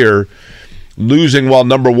straight year, losing while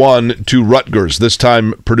number one to Rutgers. This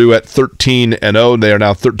time, Purdue at 13-0. They are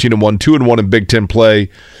now 13-1, 2-1 in Big Ten play.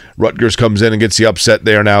 Rutgers comes in and gets the upset.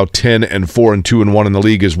 They are now 10-4 and 2-1 in the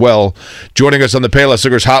league as well. Joining us on the Payless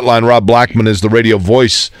Liquors Hotline, Rob Blackman is the radio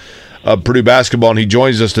voice of Purdue basketball, and he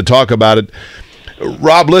joins us to talk about it.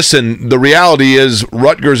 Rob, listen, the reality is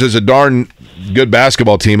Rutgers is a darn good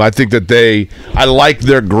basketball team. I think that I like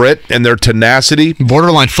their grit and their tenacity.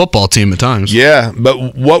 Borderline football team at times. Yeah,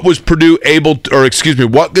 but what was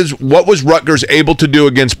what was Rutgers able to do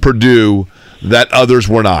against Purdue that others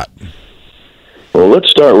were not? Well, let's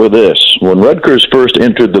start with this. When Rutgers first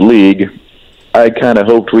entered the league, I kind of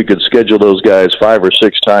hoped we could schedule those guys 5 or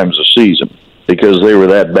 6 times a season because they were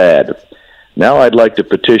that bad. Now I'd like to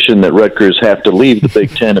petition that Rutgers have to leave the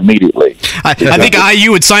Big Ten immediately. I think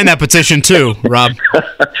IU would sign that petition too, Rob.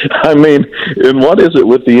 I mean, and what is it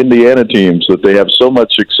with the Indiana teams that they have so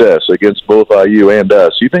much success against both IU and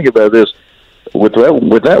us? You think about this. With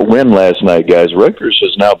that win last night, guys, Rutgers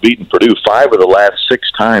has now beaten Purdue 5 of the last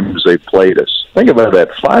 6 times they've played us. Think about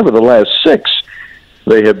that. 5 of the last 6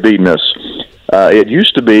 they have beaten us. It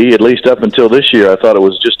used to be, at least up until this year, I thought it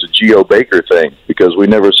was just a Geo Baker thing because we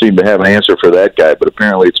never seemed to have an answer for that guy, but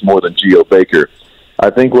apparently it's more than Geo Baker. I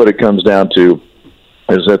think what it comes down to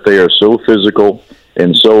is that they are so physical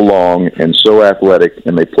and so long and so athletic,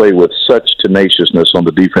 and they play with such tenaciousness on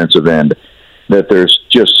the defensive end that they're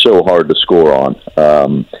just so hard to score on.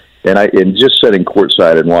 And just sitting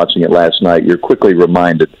courtside and watching it last night, you're quickly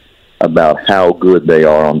reminded about how good they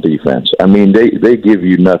are on defense. I mean, they give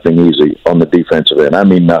you nothing easy on the defensive end. I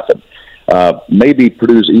mean, nothing. Maybe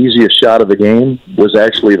Purdue's easiest shot of the game was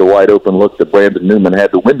actually the wide open look that Brandon Newman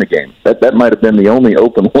had to win the game. That might have been the only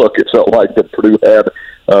open look it felt like that Purdue had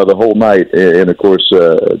the whole night. And, of course,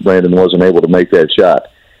 Brandon wasn't able to make that shot.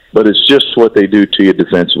 But it's just what they do to you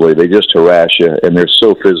defensively. They just harass you, and they're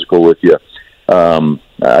so physical with you.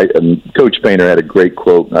 Coach Painter had a great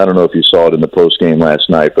quote. I don't know if you saw it in the post game last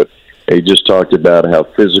night, but he just talked about how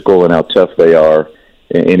physical and how tough they are.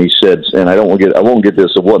 And he said, and I won't get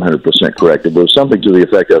this 100% correct, but it was something to the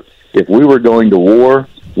effect of, if we were going to war,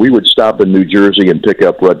 we would stop in New Jersey and pick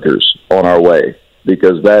up Rutgers on our way,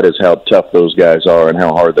 because that is how tough those guys are and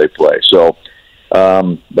how hard they play. So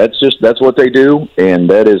that's what they do,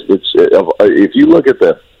 and if you look at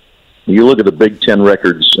the Big Ten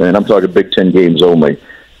records, and I'm talking Big Ten games only,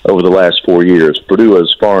 over the last 4 years, Purdue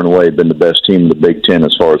has far and away been the best team in the Big Ten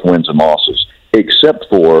as far as wins and losses, except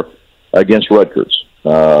for against Rutgers.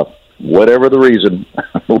 Whatever the reason,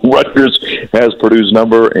 Rutgers has Purdue's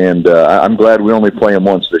number, and I'm glad we only play them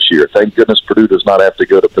once this year. Thank goodness Purdue does not have to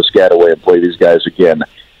go to Piscataway and play these guys again,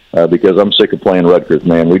 because I'm sick of playing Rutgers,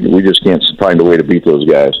 man. We just can't find a way to beat those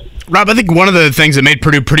guys. Rob, I think one of the things that made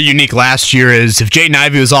Purdue pretty unique last year is if Jaden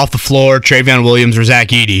Ivey was off the floor, Travion Williams or Zach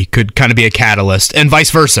Edey could kind of be a catalyst, and vice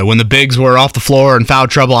versa. When the bigs were off the floor and foul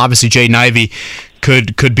trouble, obviously Jaden Ivey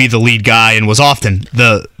could be the lead guy and was often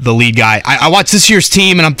the lead guy. I watched this year's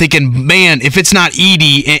team and I'm thinking, man, if it's not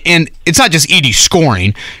Edey, and it's not just Edey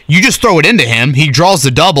scoring, you just throw it into him, he draws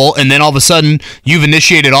the double, and then all of a sudden you've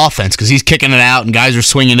initiated offense because he's kicking it out and guys are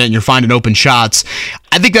swinging it and you're finding open shots.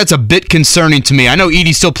 I think that's a bit concerning to me. I know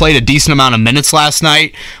Edey still played a decent amount of minutes last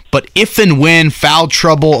night, but if and when foul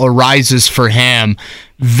trouble arises for him,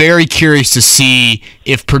 very curious to see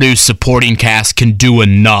if Purdue's supporting cast can do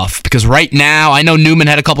enough. Because right now, I know Newman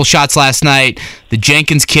had a couple shots last night. The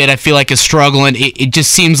Jenkins kid, I feel like, is struggling. It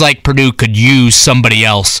just seems like Purdue could use somebody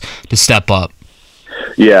else to step up.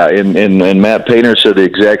 Yeah, and Matt Painter said the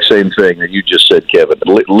exact same thing that you just said, Kevin.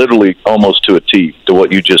 Literally almost to a T to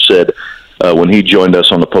what you just said when he joined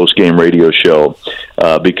us on the post-game radio show.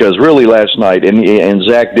 Because really last night, and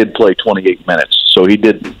Zach did play 28 minutes, so he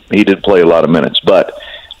did play a lot of minutes, but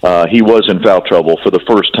he was in foul trouble for the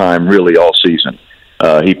first time really all season.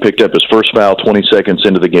 He picked up his first foul 20 seconds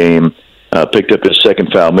into the game, picked up his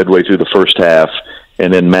second foul midway through the first half,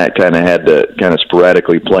 and then Matt kind of had to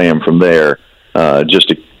sporadically play him from there just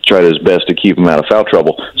to try his best to keep him out of foul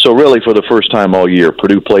trouble. So really for the first time all year,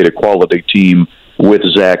 Purdue played a quality team with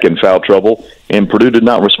Zach in foul trouble, and Purdue did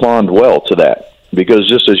not respond well to that because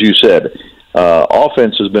just as you said,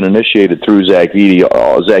 offense has been initiated through Zach Edey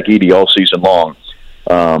all season long.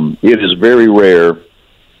 It is very rare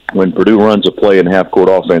when Purdue runs a play in half-court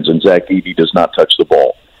offense and Zach Edey does not touch the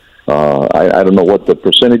ball. I don't know what the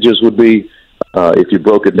percentages would be if you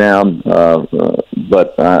broke it down,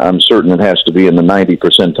 but I'm certain it has to be in the 90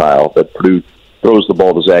 percentile that Purdue throws the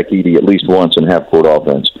ball to Zach Edey at least once in half-court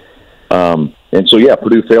offense. And so, yeah,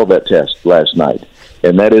 Purdue failed that test last night,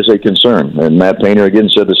 and that is a concern. And Matt Painter, again,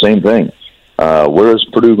 said the same thing. Where is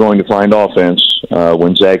Purdue going to find offense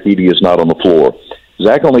when Zach Edey is not on the floor?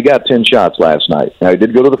 Zach only got 10 shots last night. Now, he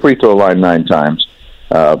did go to the free throw line 9 times,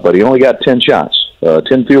 but he only got 10 shots,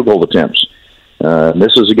 10 field goal attempts.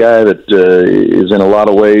 This is a guy that is in a lot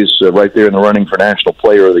of ways right there in the running for National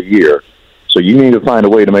Player of the Year. So you need to find a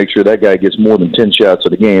way to make sure that guy gets more than 10 shots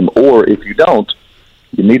at a game, or if you don't,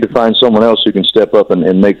 you need to find someone else who can step up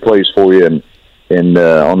and make plays for you and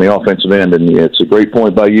on the offensive end. And it's a great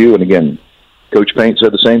point by you. And again, Coach Paint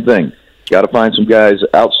said the same thing. Got to find some guys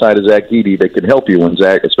outside of Zach Edey that can help you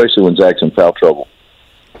especially when Zach's in foul trouble.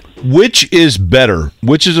 Which is better?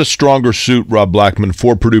 Which is a stronger suit, Rob Blackman,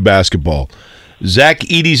 for Purdue basketball? Zach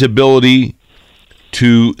Edey's ability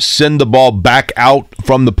to send the ball back out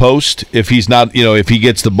from the post if he's not, if he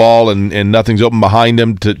gets the ball and nothing's open behind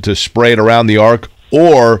him to spray it around the arc,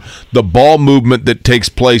 or the ball movement that takes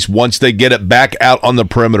place once they get it back out on the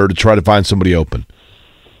perimeter to try to find somebody open?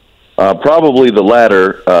 Probably the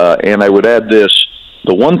latter, and I would add this.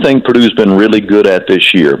 The one thing Purdue's been really good at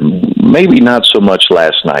this year, maybe not so much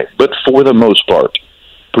last night, but for the most part,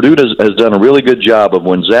 Purdue has done a really good job of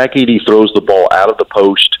when Zach Edey throws the ball out of the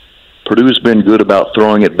post, Purdue's been good about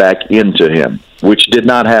throwing it back into him, which did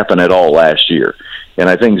not happen at all last year. And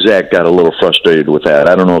I think Zach got a little frustrated with that.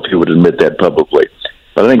 I don't know if he would admit that publicly.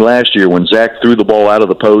 But I think last year when Zach threw the ball out of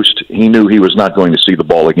the post, he knew he was not going to see the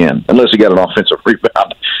ball again, unless he got an offensive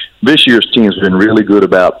rebound. This year's team's been really good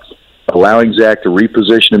about allowing Zach to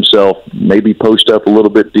reposition himself, maybe post up a little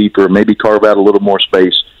bit deeper, maybe carve out a little more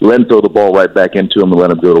space, let him throw the ball right back into him and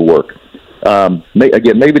let him go to work.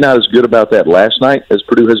 Again, maybe not as good about that last night as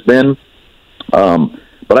Purdue has been,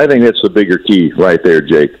 but I think that's the bigger key right there,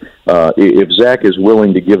 Jake. If Zach is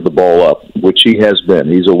willing to give the ball up, which he has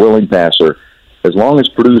been, he's a willing passer, as long as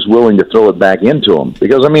Purdue's willing to throw it back into him.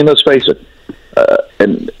 Because, let's face it,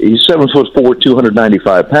 and he's 7'4",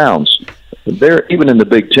 295 pounds. Even in the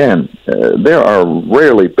Big Ten, there are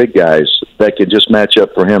rarely big guys that can just match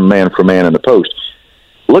up for him man for man in the post.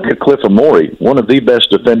 Look at Cliff Amore, one of the best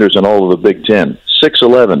defenders in all of the Big Ten,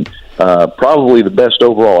 6'11", probably the best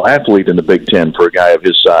overall athlete in the Big Ten for a guy of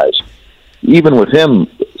his size. Even with him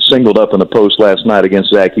singled up in the post last night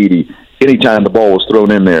against Zach Edey, anytime the ball was thrown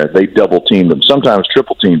in there, they double-teamed him, sometimes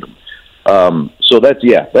triple-teamed him. So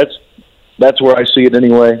that's where I see it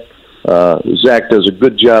anyway. Zach does a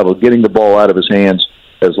good job of getting the ball out of his hands.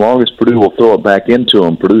 As long as Purdue will throw it back into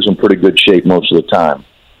him, Purdue's in pretty good shape most of the time.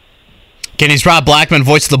 Kenny's Rob Blackman,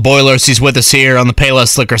 voice of the Boilers. He's with us here on the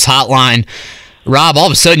Payless Liquors hotline. Rob, all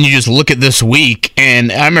of a sudden you just look at this week,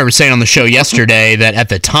 and I remember saying on the show yesterday that at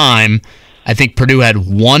the time, I think Purdue had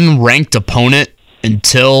one ranked opponent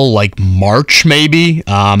until March, maybe.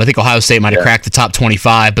 I think Ohio State might have cracked the top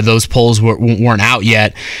 25, but those polls weren't out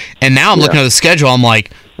yet. And now I'm looking at the schedule. I'm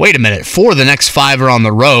like, wait a minute, 4 of the next 5 are on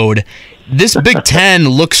the road. this Big Ten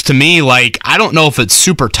looks to me like, I don't know if it's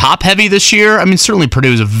super top-heavy this year. I mean, certainly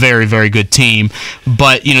Purdue is a very, very good team,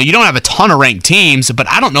 but you don't have a ton of ranked teams, but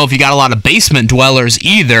I don't know if you got a lot of basement dwellers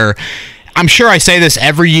either. I'm sure I say this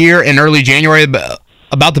every year in early January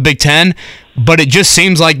about the Big Ten, but it just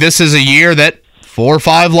seems like this is a year that 4 or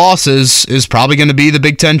 5 losses is probably going to be the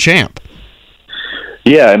Big Ten champ.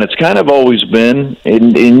 Yeah, and it's kind of always been,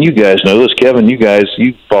 and you guys know this, Kevin, you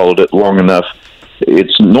followed it long enough.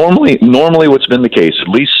 It's normally what's been the case, at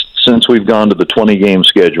least since we've gone to the 20-game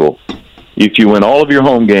schedule. If you win all of your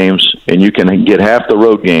home games and you can get half the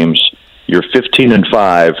road games, you're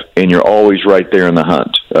 15-5, and you're always right there in the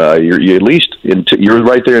hunt. You're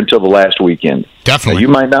right there until the last weekend. Definitely, you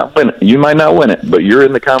might not win it. You might not win it, but you're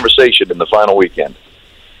in the conversation in the final weekend.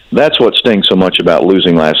 That's what stings so much about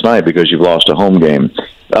losing last night, because you've lost a home game.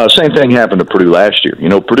 Same thing happened to Purdue last year.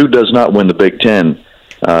 Purdue does not win the Big Ten.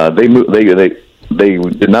 They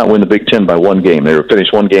did not win the Big Ten by 1 game. They were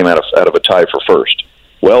finished 1 game out of a tie for first.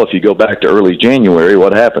 Well, if you go back to early January,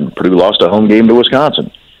 what happened? Purdue lost a home game to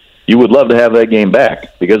Wisconsin. You would love to have that game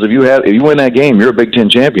back, because if you win that game, you're a Big Ten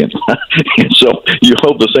champion. So you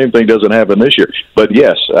hope the same thing doesn't happen this year. But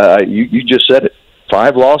yes, you just said it.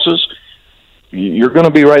 5 losses. You're going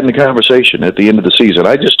to be right in the conversation at the end of the season.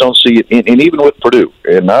 I just don't see it, and even with Purdue.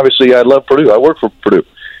 And obviously, I love Purdue. I work for Purdue.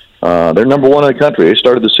 They're number 1 in the country. They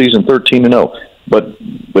started the season 13-0.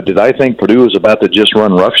 But did I think Purdue was about to just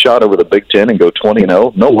run roughshod over the Big Ten and go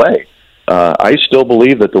 20-0? No way. I still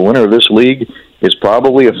believe that the winner of this league is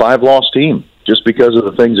probably a 5-loss team, just because of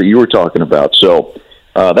the things that you were talking about. So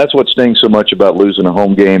that's what stings so much about losing a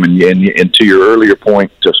home game. And to your earlier point,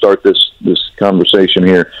 to start this conversation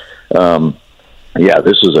here, yeah,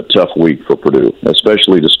 this is a tough week for Purdue,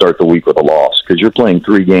 especially to start the week with a loss, because you're playing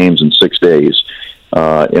 3 games in 6 days.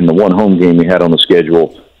 In the 1 home game you had on the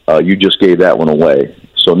schedule, you just gave that one away.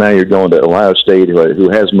 So now you're going to Ohio State, who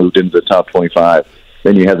has moved into the top 25.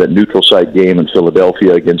 Then you have that neutral site game in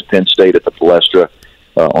Philadelphia against Penn State at the Palestra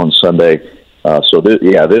on Sunday.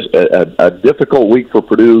 This a difficult week for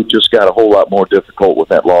Purdue. Just got a whole lot more difficult with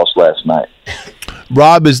that loss last night.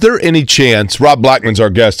 Rob, is there any chance, Rob Blackman's our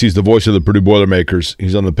guest, he's the voice of the Purdue Boilermakers,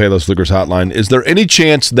 he's on the Payless Liquors hotline, is there any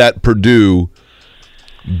chance that Purdue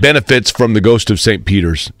benefits from the ghost of St.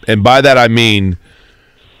 Peter's? And by that I mean,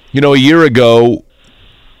 a year ago,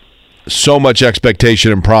 so much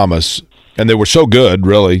expectation and promise, and they were so good,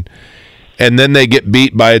 really, and then they get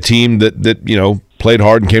beat by a team that played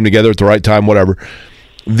hard and came together at the right time, whatever.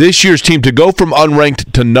 This year's team, to go from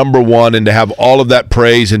unranked to number 1 and to have all of that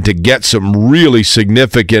praise and to get some really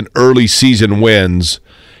significant early season wins,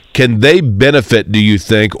 can they benefit, do you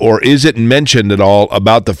think, or is it mentioned at all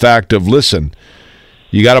about the fact of, listen,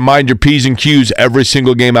 you got to mind your P's and Q's every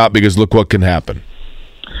single game out, because look what can happen?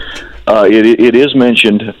 It is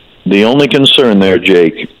mentioned. The only concern there,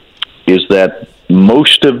 Jake, is that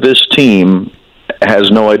most of this team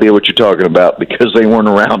has no idea what you're talking about, because they weren't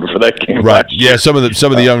around for that game. Right. Yeah, some of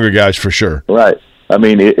the younger guys for sure. Right. I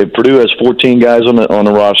mean, Purdue has 14 guys on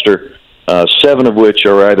the roster, 7 of which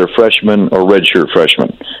are either freshmen or redshirt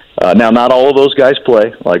freshmen. Now, not all of those guys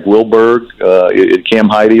play. Like Will Berg, Cam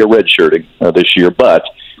Heide are redshirting this year. But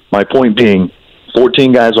my point being,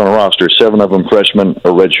 14 guys on a roster, 7 of them freshmen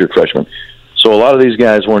or redshirt freshmen. So a lot of these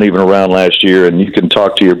guys weren't even around last year, and you can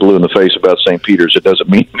talk to your blue in the face about St. Peter's. It doesn't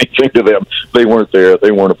mean anything to them. They weren't there.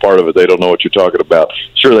 They weren't a part of it. They don't know what you're talking about.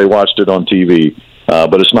 Sure, they watched it on TV,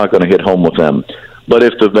 but it's not going to hit home with them. But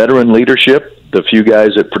if the veteran leadership, the few guys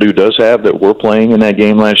that Purdue does have that were playing in that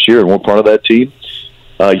game last year and were part of that team,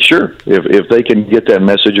 sure, if they can get that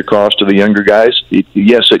message across to the younger guys,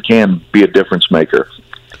 yes, it can be a difference maker.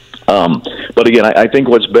 But again, I think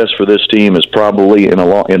what's best for this team is probably in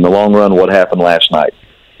the long run what happened last night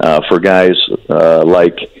for guys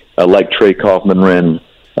like Trey Kaufman-Renn,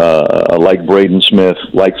 like Braden Smith,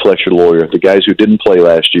 like Fletcher Loyer, the guys who didn't play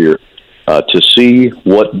last year, to see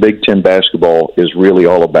what Big Ten basketball is really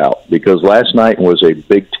all about. Because last night was a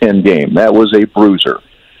Big Ten game. That was a bruiser.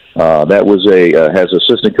 That was as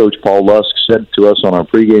assistant coach Paul Lusk said to us on our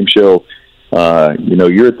pregame show,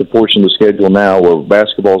 you're at the portion of the schedule now where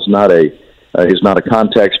basketball is not a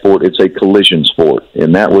contact sport; it's a collision sport,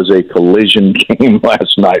 and that was a collision game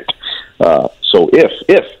last night. So if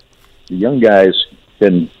the young guys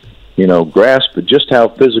can, grasp just how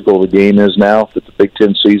physical the game is now that the Big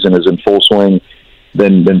Ten season is in full swing,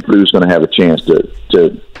 then Purdue's going to have a chance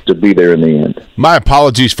to be there in the end. My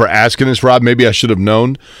apologies for asking this, Rob. Maybe I should have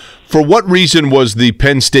known. For what reason was the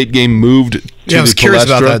Penn State game moved to the Palestra? I was curious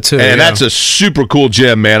about that too. And that's a super cool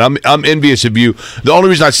gym, man. I'm envious of you. The only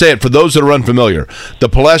reason I say it, for those that are unfamiliar, the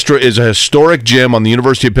Palestra is a historic gym on the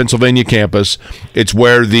University of Pennsylvania campus. It's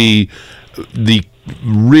where the the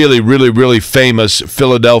really, really, really famous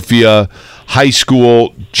Philadelphia high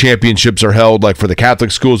school championships are held, like for the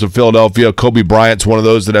Catholic schools of Philadelphia. Kobe Bryant's one of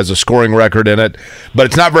those that has a scoring record in it, but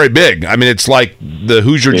it's not very big. I mean, it's like the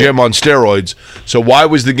Hoosier Gym on steroids. So why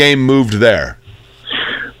was the game moved there?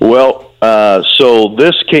 Well, so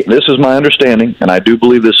this is my understanding, and I do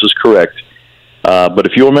believe this is correct. But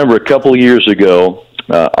if you remember a couple years ago,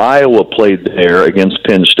 Iowa played there against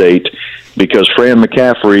Penn State because Fran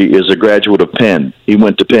McCaffrey is a graduate of Penn. He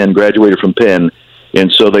went to Penn, graduated from Penn, and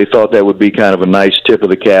so they thought that would be kind of a nice tip of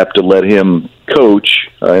the cap to let him coach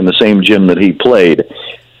in the same gym that he played.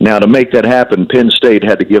 Now, to make that happen, Penn State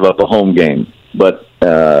had to give up a home game, but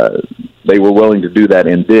they were willing to do that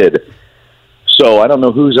and did. So I don't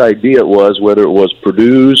know whose idea it was, whether it was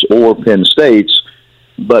Purdue's or Penn State's,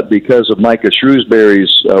 but because of Micah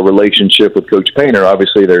Shrewsbury's relationship with Coach Painter,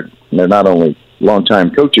 obviously they're not only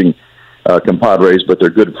longtime coaching compadres, but they're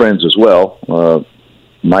good friends as well.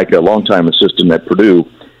 Micah, a longtime assistant at Purdue.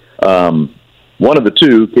 One of the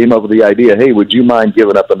two came up with the idea, hey, would you mind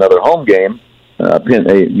giving up another home game,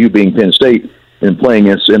 you being Penn State, and playing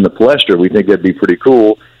us in the Palestra? We think that'd be pretty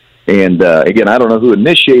cool. And again, I don't know who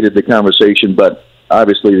initiated the conversation, but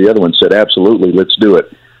obviously the other one said, absolutely, let's do it.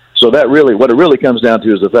 So that really, what it really comes down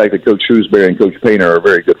to is the fact that Coach Shrewsbury and Coach Painter are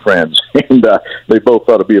very good friends, and they both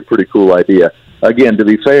thought it'd be a pretty cool idea. Again, to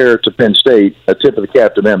be fair to Penn State, a tip of the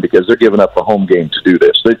cap to them because they're giving up a home game to do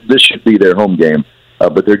this. This should be their home game,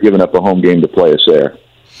 but they're giving up a home game to play us there.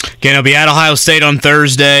 Again, it'll be at Ohio State on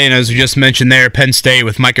Thursday, and as we just mentioned there, Penn State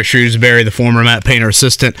with Micah Shrewsbury, the former Matt Painter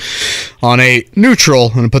assistant, on a neutral,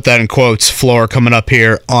 I'm going to put that in quotes, floor coming up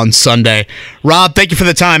here on Sunday. Rob, thank you for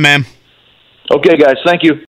the time, man. Okay, guys, thank you.